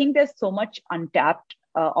 But I think there's so much untapped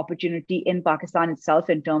opportunity in Pakistan itself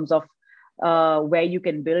in terms of where you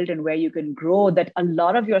can build and where you can grow, that a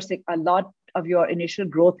lot of your initial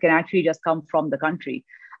growth can actually just come from the country.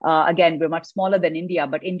 Again, we're much smaller than India,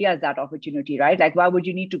 but India is that opportunity, right? Like, why would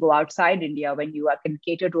you need to go outside India when you can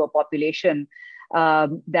cater to a population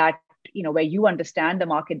that, where you understand the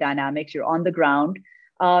market dynamics, you're on the ground,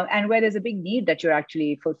 and where there's a big need that you're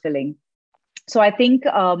actually fulfilling. So I think,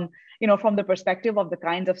 from the perspective of the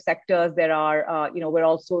kinds of sectors there are, we're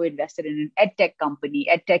also invested in an edtech company.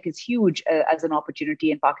 Edtech is huge as an opportunity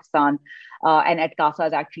in Pakistan, and EdCasa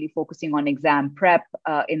is actually focusing on exam prep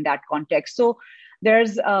in that context. So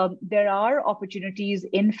there are opportunities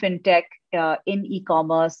in fintech, in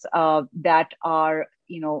e-commerce that are,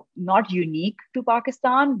 not unique to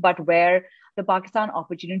Pakistan, but where the Pakistan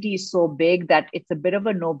opportunity is so big that it's a bit of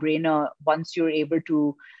a no-brainer once you're able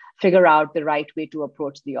to figure out the right way to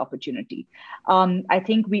approach the opportunity. I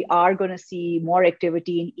think we are going to see more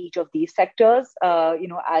activity in each of these sectors,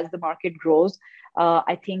 as the market grows.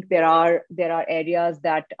 I think there are areas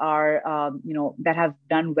that are, that have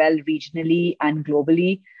done well regionally and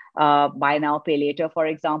globally. Buy now, pay later, for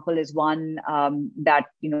example, is one that,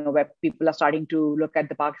 where people are starting to look at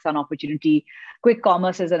the Pakistan opportunity. Quick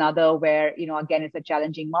commerce is another where, again, it's a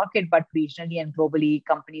challenging market, but regionally and globally,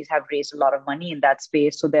 companies have raised a lot of money in that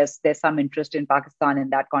space. So there's some interest in Pakistan in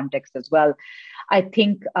that context as well. I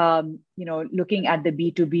think, looking at the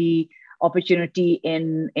B2B opportunity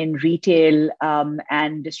in retail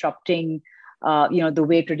and disrupting the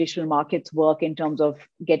way traditional markets work in terms of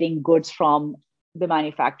getting goods from the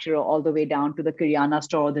manufacturer all the way down to the Kiryana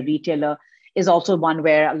store or the retailer is also one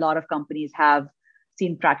where a lot of companies have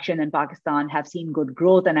seen traction in Pakistan, have seen good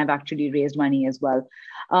growth, and have actually raised money as well.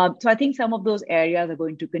 So I think some of those areas are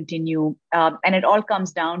going to continue, and it all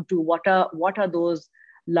comes down to what are those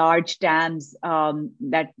large TAMs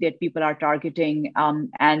that people are targeting,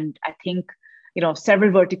 and I think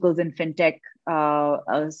several verticals in fintech,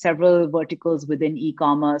 several verticals within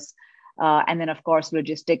e-commerce, and then of course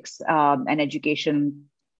logistics and education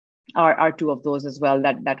are two of those as well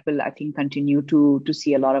that will, I think, continue to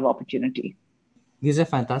see a lot of opportunity. These are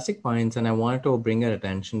fantastic points, and I wanted to bring your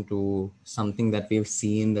attention to something that we've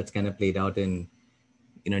seen that's kind of played out in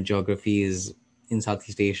geographies in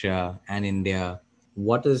Southeast Asia and India.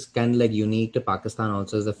 What is kind of like unique to Pakistan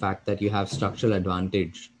also is the fact that you have structural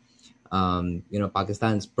advantage.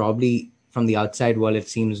 Pakistan's probably from the outside world, it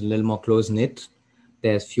seems a little more close knit.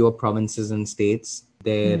 There's fewer provinces and states.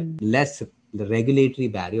 There are less regulatory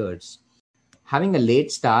barriers. Having a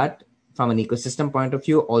late start from an ecosystem point of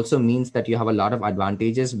view also means that you have a lot of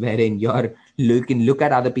advantages wherein you can look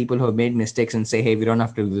at other people who have made mistakes and say, hey, we don't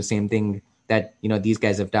have to do the same thing that these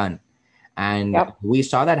guys have done. And we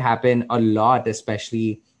saw that happen a lot,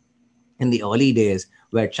 especially in the early days,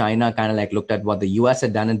 where China kind of like looked at what the US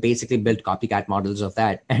had done and basically built copycat models of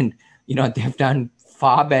that. And they've done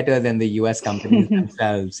far better than the US companies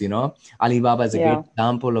themselves. Alibaba is a great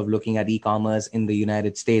example of looking at e-commerce in the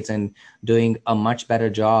United States and doing a much better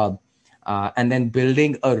job, and then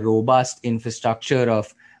building a robust infrastructure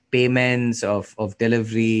of payments, of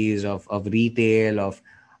deliveries, of retail, of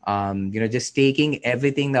just taking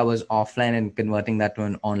everything that was offline and converting that to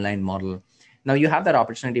an online model. Now you have that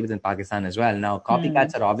opportunity within Pakistan as well. Now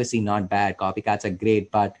copycats are obviously not bad. Copycats are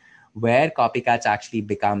great, but where copycats actually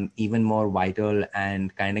become even more vital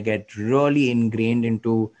and kind of get really ingrained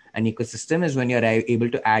into an ecosystem is when you're able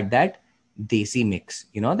to add that desi mix,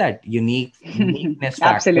 that uniqueness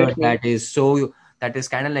factor that is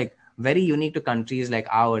kind of like very unique to countries like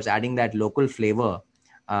ours. Adding that local flavor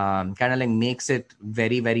kind of like makes it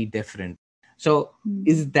very, very different. So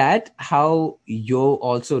is that how you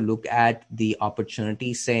also look at the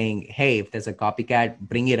opportunity, saying, hey, if there's a copycat,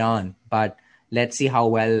 bring it on, but let's see how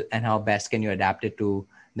well and how best can you adapt it to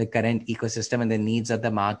the current ecosystem and the needs of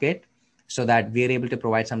the market, so that we're able to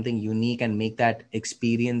provide something unique and make that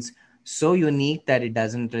experience so unique that it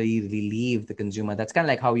doesn't really relieve the consumer? That's kind of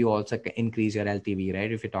like how you also increase your LTV,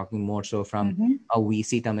 right? If you're talking more so from a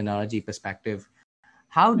VC terminology perspective.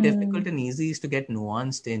 How difficult and easy is to get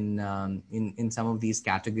nuanced in some of these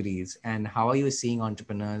categories, and how are you seeing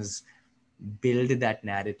entrepreneurs build that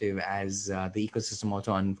narrative as the ecosystem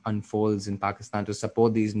also unfolds in Pakistan to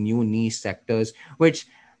support these new niche sectors, which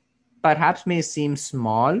perhaps may seem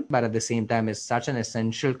small, but at the same time is such an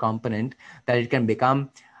essential component that it can become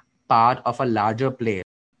part of a larger play?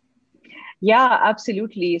 Yeah,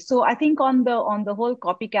 absolutely. So I think on the whole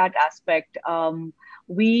copycat aspect,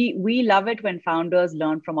 we love it when founders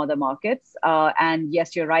learn from other markets. And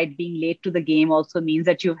yes, you're right. Being late to the game also means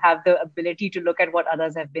that you have the ability to look at what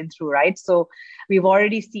others have been through, right? So we've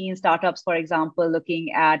already seen startups, for example,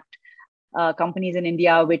 looking at companies in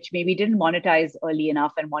India which maybe didn't monetize early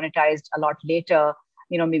enough and monetized a lot later,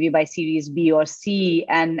 maybe by Series B or C,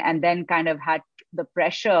 and then kind of had the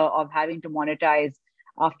pressure of having to monetize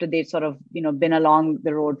after they've sort of been along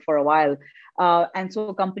the road for a while, and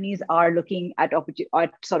so companies are looking at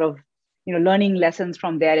sort of learning lessons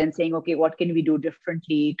from there and saying, okay, what can we do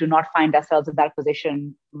differently to not find ourselves in that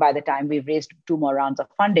position by the time we've raised 2 more rounds of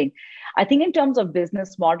funding. I think in terms of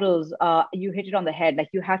business models, you hit it on the head. Like,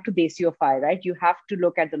 you have to Desiify, right? You have to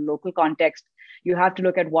look at the local context. You have to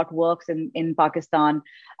look at what works in Pakistan.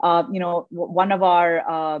 One of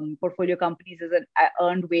our portfolio companies is an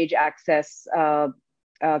earned wage access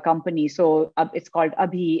company. So it's called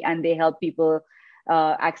Abhi, and they help people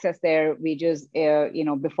access their wages,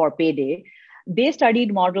 before payday. They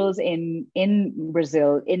studied models in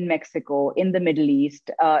Brazil, in Mexico, in the Middle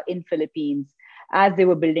East, in Philippines, as they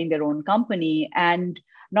were building their own company. And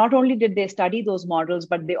not only did they study those models,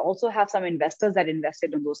 but they also have some investors that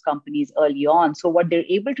invested in those companies early on. So what they're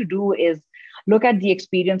able to do is look at the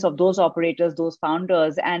experience of those operators, those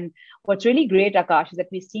founders. And what's really great, Akash, is that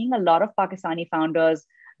we're seeing a lot of Pakistani founders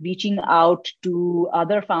reaching out to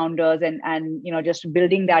other founders and just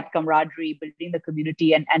building that camaraderie, building the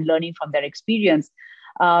community and learning from their experience.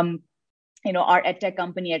 our edtech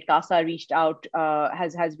company at Casa has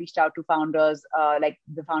reached out to founders, like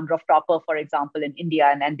the founder of Topper, for example, in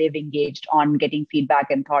India, and they've engaged on getting feedback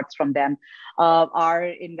and thoughts from them. Our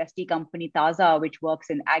investee company Taza, which works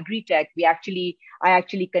in agri-tech, I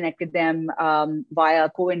actually connected them via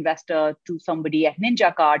co-investor to somebody at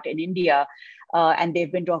Ninja Cart in India. And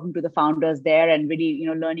they've been talking to the founders there and really,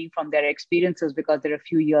 learning from their experiences because they're a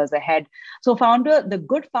few years ahead. So the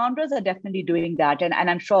good founders are definitely doing that. And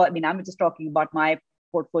I'm sure, I'm just talking about my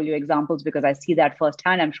portfolio examples because I see that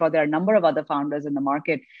firsthand. I'm sure there are a number of other founders in the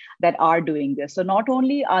market that are doing this. So not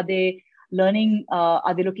only are they learning,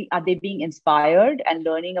 are they being inspired and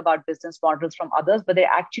learning about business models from others, but they're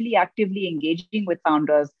actually actively engaging with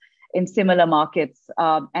founders in similar markets,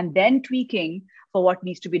 and then tweaking for what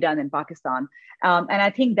needs to be done in Pakistan. And I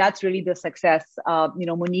think that's really the success.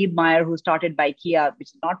 Munib Meyer, who started Bikea,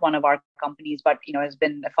 which is not one of our companies, but has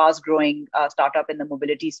been a fast-growing startup in the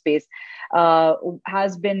mobility space,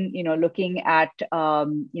 has been looking at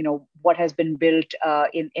what has been built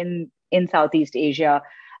in Southeast Asia,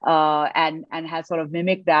 and has sort of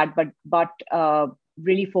mimicked that, but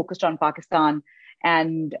really focused on Pakistan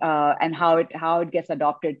and how it gets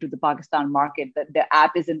adopted to the Pakistan market. The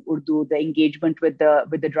app is in Urdu. The engagement with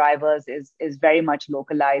the drivers is very much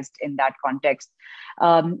localized in that context,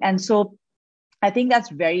 and so I think that's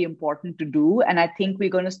very important to do. And I think we're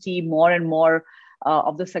going to see more and more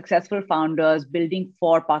of the successful founders building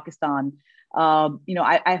for Pakistan.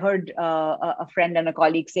 I heard a friend and a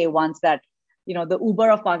colleague say once that the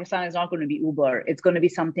Uber of Pakistan is not going to be Uber. It's going to be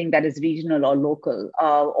something that is regional or local,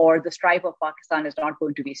 or the Stripe of Pakistan is not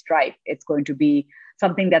going to be Stripe. It's going to be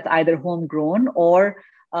something that's either homegrown or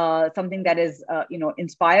something that is,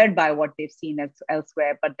 inspired by what they've seen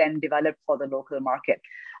elsewhere, but then developed for the local market.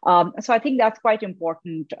 So I think that's quite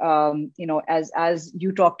important. As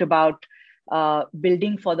you talked about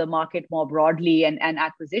building for the market more broadly and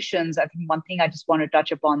acquisitions, I think one thing I just want to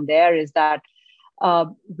touch upon there is that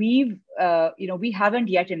we haven't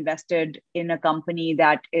yet invested in a company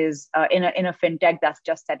that is in a fintech that's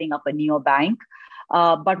just setting up a neobank.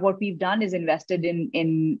 But what we've done is invested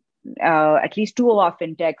in at least two of our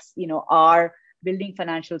fintechs, are building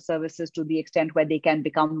financial services to the extent where they can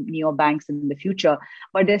become neobanks in the future.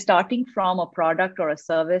 But they're starting from a product or a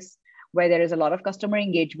service where there is a lot of customer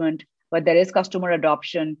engagement, where there is customer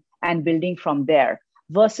adoption, and building from there,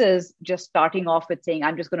 versus just starting off with saying,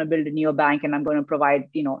 I'm just going to build a neobank and I'm going to provide,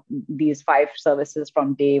 these 5 services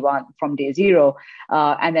from day zero,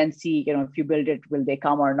 and then see, if you build it, will they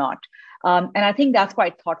come or not? And I think that's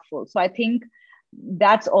quite thoughtful. So I think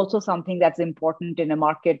that's also something that's important in a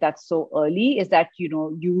market that's so early, is that,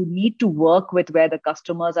 you need to work with where the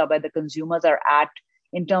customers are, where the consumers are at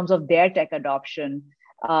in terms of their tech adoption,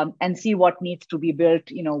 and see what needs to be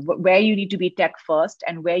built, where you need to be tech first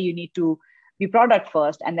and where you need to be product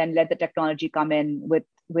first, and then let the technology come in with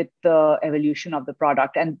the evolution of the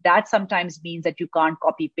product. And that sometimes means that you can't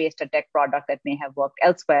copy paste a tech product that may have worked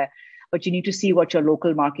elsewhere, but you need to see what your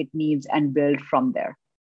local market needs and build from there.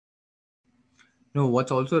 No,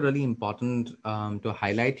 what's also really important to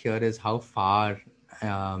highlight here is how far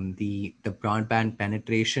the broadband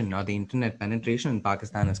penetration or the internet penetration in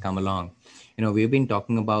Pakistan has come along. We've been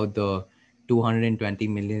talking about the 220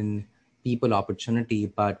 million people opportunity,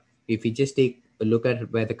 but if you just take a look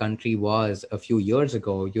at where the country was a few years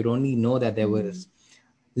ago, you'd only know that there was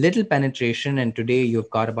little penetration, and today you've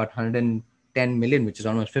got about 110 million, which is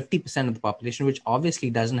almost 50% of the population, which obviously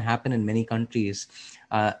doesn't happen in many countries,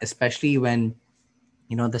 especially when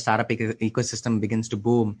the startup ecosystem begins to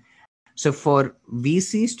boom. So for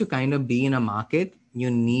VCs to kind of be in a market,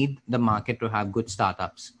 you need the market to have good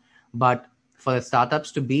startups. But for the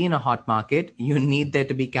startups to be in a hot market, you need there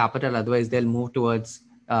to be capital. Otherwise, they'll move towards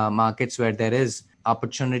markets where there is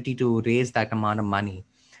opportunity to raise that amount of money.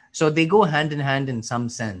 So they go hand in hand in some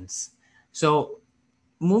sense. So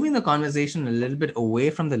moving the conversation a little bit away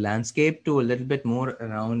from the landscape to a little bit more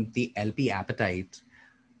around the LP appetite,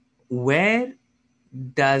 where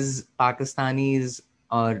does Pakistanis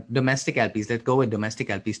or domestic LPs, let's go with domestic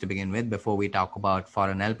LPs to begin with before we talk about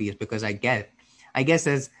foreign LPs, because I guess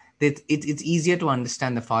it's easier to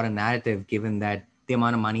understand the foreign narrative given that the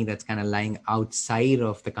amount of money that's kind of lying outside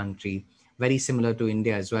of the country, very similar to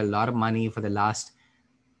India as well. A lot of money for the last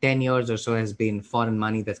 10 years or so has been foreign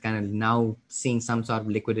money that's kind of now seeing some sort of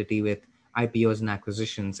liquidity with IPOs and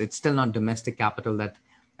acquisitions. It's still not domestic capital that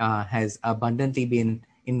has abundantly been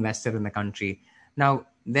invested in the country. Now,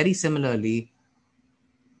 very similarly,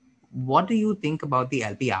 what do you think about the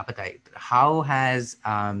LP appetite? How have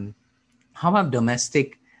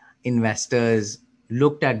domestic investors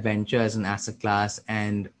looked at venture as an asset class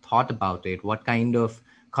and thought about it? What kind of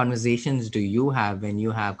conversations do you have when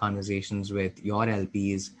you have conversations with your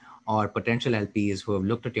LPs or potential LPs who have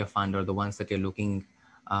looked at your fund, or the ones that you're looking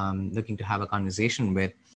to have a conversation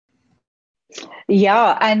with?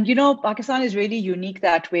 Yeah, and Pakistan is really unique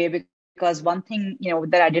that way because one thing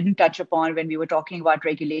that I didn't touch upon when we were talking about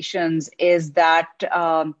regulations is that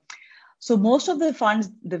so most of the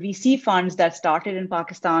funds, the VC funds that started in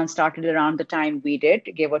Pakistan started around the time we did,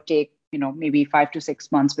 give or take, maybe 5 to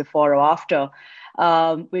 6 months before or after,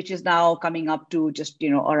 which is now coming up to just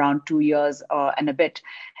around 2 years and a bit.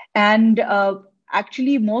 And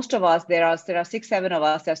actually, most of us, there are 6, 7 of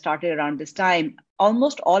us that started around this time.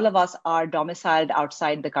 Almost all of us are domiciled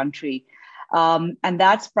outside the country. And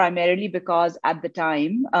that's primarily because at the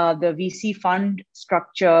time, the VC fund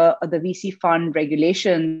structure, the VC fund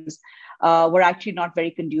regulations were actually not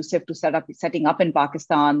very conducive to setting up in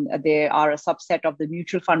Pakistan. They are a subset of the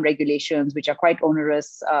mutual fund regulations, which are quite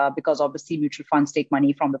onerous because obviously mutual funds take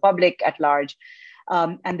money from the public at large.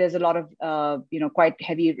 And there's a lot of, quite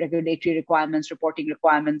heavy regulatory requirements, reporting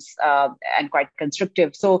requirements, and quite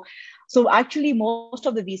constrictive. So actually, most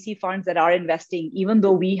of the VC funds that are investing, even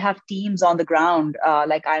though we have teams on the ground,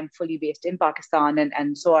 like I'm fully based in Pakistan,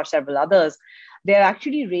 and so are several others, they're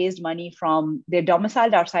actually raised money they're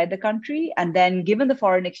domiciled outside the country. And then given the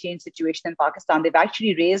foreign exchange situation in Pakistan, they've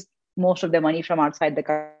actually raised most of their money from outside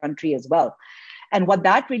the country as well. And what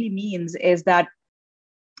that really means is that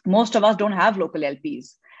most of us don't have local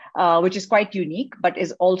LPs, which is quite unique, but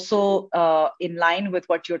is also in line with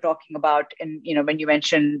what you're talking about. And when you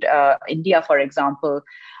mentioned India, for example,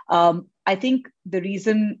 I think the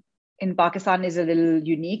reason in Pakistan is a little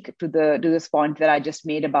unique to this point that I just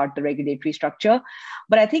made about the regulatory structure.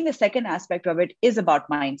 But I think the second aspect of it is about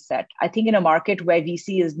mindset. I think in a market where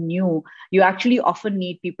VC is new, you actually often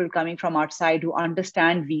need people coming from outside who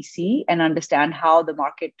understand VC and understand how the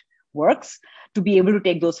market works to be able to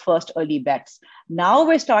take those first early bets. Now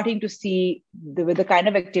we're starting to see, with the kind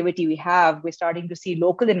of activity we have, we're starting to see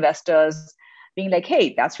local investors being like,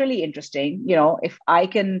 hey, that's really interesting. If I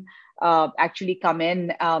can actually come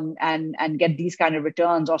in and get these kind of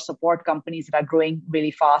returns or support companies that are growing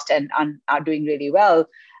really fast and are doing really well,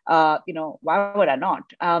 why would I not?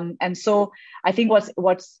 And so I think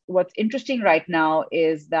what's interesting right now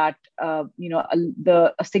is that a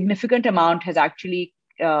significant amount has actually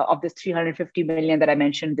of this 350 million that I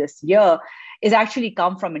mentioned this year is actually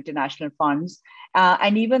come from international funds.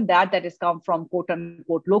 And even that has come from quote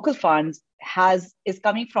unquote local funds is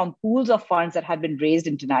coming from pools of funds that have been raised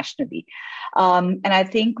internationally. And I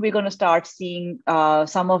think we're going to start seeing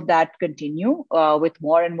some of that continue with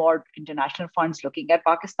more and more international funds looking at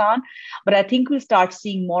Pakistan. But I think we'll start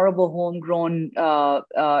seeing more of a homegrown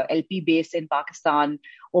LP base in Pakistan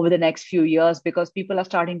over the next few years because people are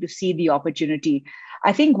starting to see the opportunity.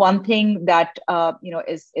 I think one thing that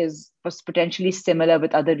is potentially similar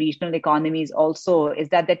with other regional economies also is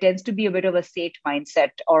that there tends to be a bit of a state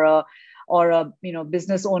mindset or a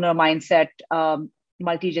business owner mindset.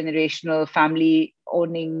 Multi-generational family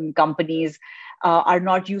owning companies are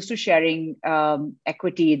not used to sharing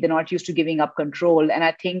equity. They're not used to giving up control. And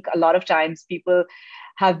I think a lot of times people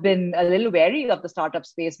have been a little wary of the startup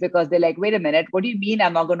space because they're like, wait a minute, what do you mean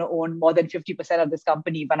I'm not going to own more than 50% of this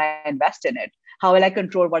company when I invest in it? How will I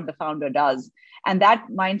control what the founder does? And that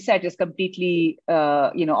mindset is completely,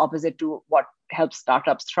 opposite to what helps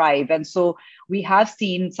startups thrive. And so we have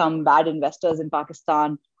seen some bad investors in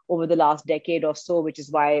Pakistan over the last decade or so, which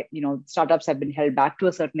is why, startups have been held back to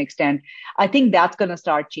a certain extent. I think that's going to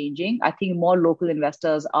start changing. I think more local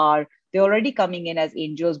investors they're already coming in as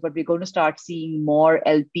angels, but we're going to start seeing more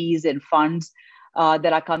LPs and funds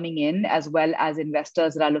that are coming in, as well as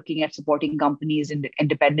investors that are looking at supporting companies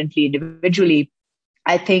independently, individually.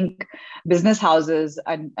 I think business houses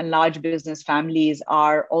and large business families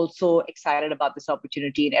are also excited about this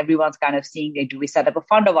opportunity, and everyone's kind of seeing, do we set up a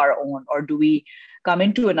fund of our own, or do we come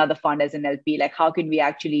into another fund as an LP? Like, how can we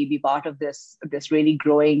actually be part of this really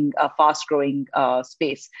growing, fast growing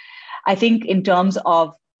space? I think in terms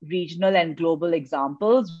of regional and global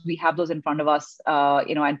examples, we have those in front of us,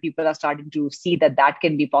 and people are starting to see that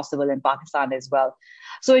can be possible in Pakistan as well.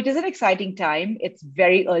 So it is an exciting time. It's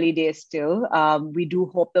very early days still. We do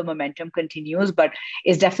hope the momentum continues, but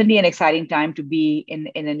it's definitely an exciting time to be in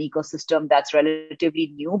an ecosystem that's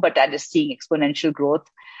relatively new, but that is seeing exponential growth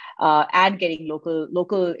and getting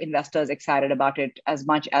local investors excited about it as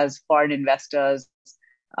much as foreign investors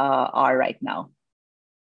are right now.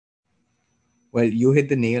 Well, you hit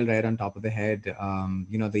the nail right on top of the head.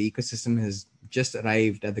 The ecosystem has just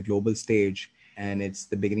arrived at the global stage, and it's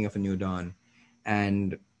the beginning of a new dawn.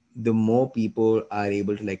 And the more people are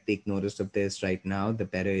able to like take notice of this right now, the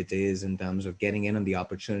better it is in terms of getting in on the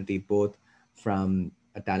opportunity, both from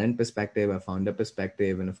a talent perspective, a founder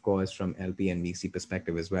perspective, and of course from LP and VC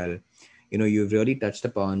perspective as well. You've really touched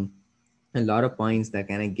upon a lot of points that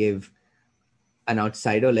kind of give an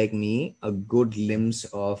outsider like me a good glimpse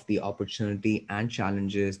of the opportunity and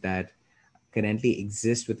challenges that currently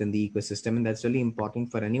exist within the ecosystem, and that's really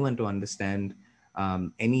important for anyone to understand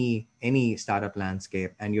any startup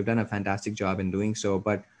landscape. And you've done a fantastic job in doing so.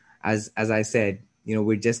 But as I said,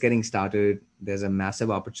 we're just getting started. There's a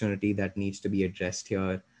massive opportunity that needs to be addressed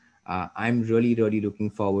here. I'm really looking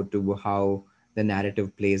forward to how the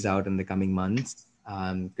narrative plays out in the coming months,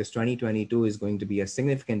 because 2022 is going to be a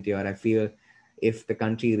significant year. I feel if the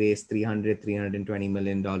country raised $320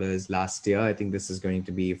 million last year, I think this is going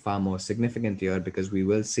to be a far more significant year, because we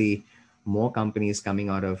will see more companies coming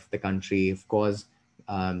out of the country. Of course,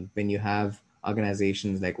 when you have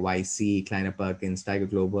organizations like YC, Kleiner Perkins, Tiger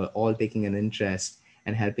Global, all taking an interest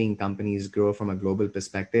and helping companies grow from a global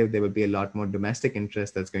perspective, there will be a lot more domestic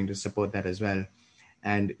interest that's going to support that as well.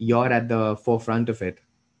 And you're at the forefront of it.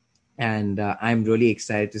 And I'm really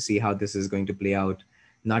excited to see how this is going to play out,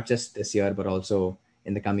 not just this year, but also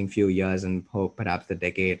in the coming few years and hope perhaps the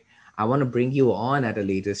decade. I want to bring you on at a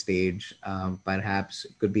later stage. Perhaps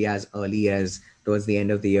it could be as early as towards the end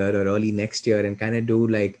of the year or early next year, and kind of do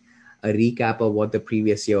like a recap of what the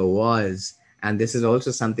previous year was. And this is also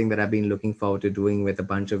something that I've been looking forward to doing with a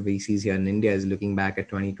bunch of VCs here in India, is looking back at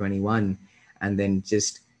 2021 and then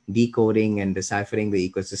just decoding and deciphering the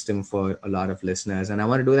ecosystem for a lot of listeners. And I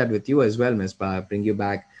want to do that with you as well, Misbah. Bring you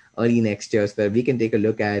back early next year so that we can take a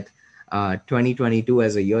look at 2022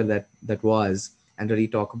 as a year that was, and really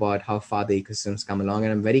talk about how far the ecosystem's come along.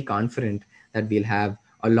 And I'm very confident that we'll have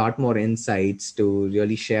a lot more insights to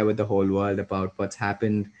really share with the whole world about what's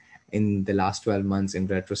happened in the last 12 months in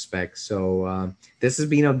retrospect. So this has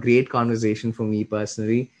been a great conversation for me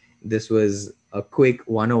personally. This was a quick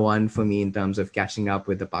 101 for me in terms of catching up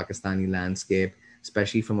with the Pakistani landscape,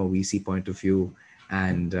 especially from a VC point of view.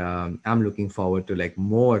 And I'm looking forward to like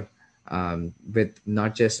more with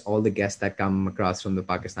not just all the guests that come across from the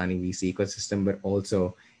Pakistani VC ecosystem, but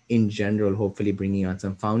also in general, hopefully bringing on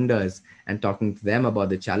some founders and talking to them about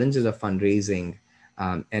the challenges of fundraising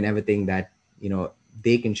and everything that,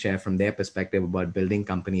 they can share from their perspective about building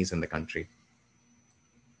companies in the country.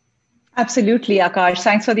 Absolutely, Akash.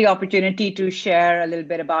 Thanks for the opportunity to share a little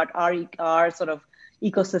bit about our sort of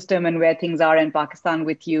ecosystem and where things are in Pakistan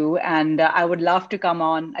with you. And I would love to come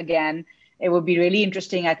on again. It would be really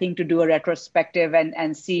interesting, I think, to do a retrospective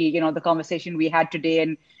and see, the conversation we had today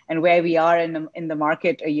and where we are in the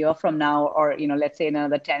market a year from now, or, let's say in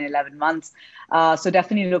another 10, 11 months. So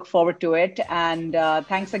definitely look forward to it. And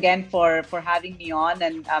thanks again for having me on.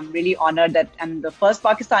 And I'm really honored that I'm the first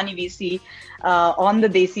Pakistani VC on the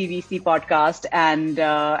Desi VC podcast. And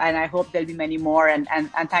I hope there'll be many more. And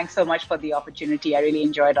thanks so much for the opportunity. I really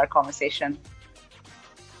enjoyed our conversation.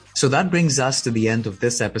 So that brings us to the end of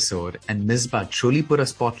this episode, and Misbah truly put a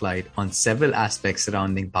spotlight on several aspects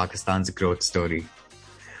surrounding Pakistan's growth story.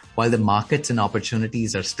 While the markets and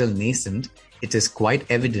opportunities are still nascent, it is quite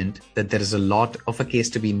evident that there is a lot of a case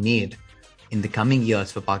to be made in the coming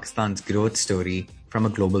years for Pakistan's growth story from a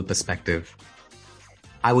global perspective.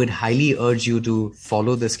 I would highly urge you to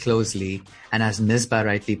follow this closely, and as Misbah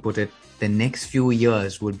rightly put it, the next few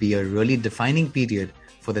years would be a really defining period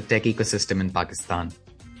for the tech ecosystem in Pakistan.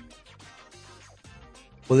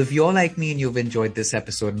 Well, if you're like me and you've enjoyed this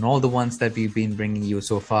episode and all the ones that we've been bringing you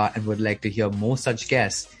so far and would like to hear more such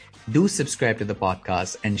guests, do subscribe to the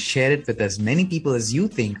podcast and share it with as many people as you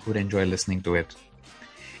think would enjoy listening to it.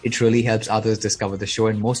 It really helps others discover the show,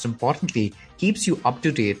 and most importantly, keeps you up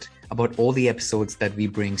to date about all the episodes that we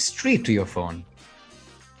bring straight to your phone.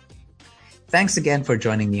 Thanks again for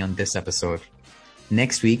joining me on this episode.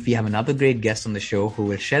 Next week, we have another great guest on the show who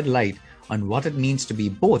will shed light on what it means to be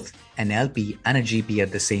both an LP and a GP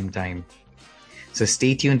at the same time. So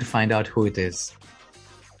stay tuned to find out who it is.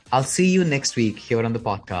 I'll see you next week here on the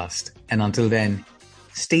podcast. And until then,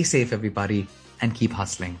 stay safe, everybody, and keep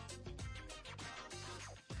hustling.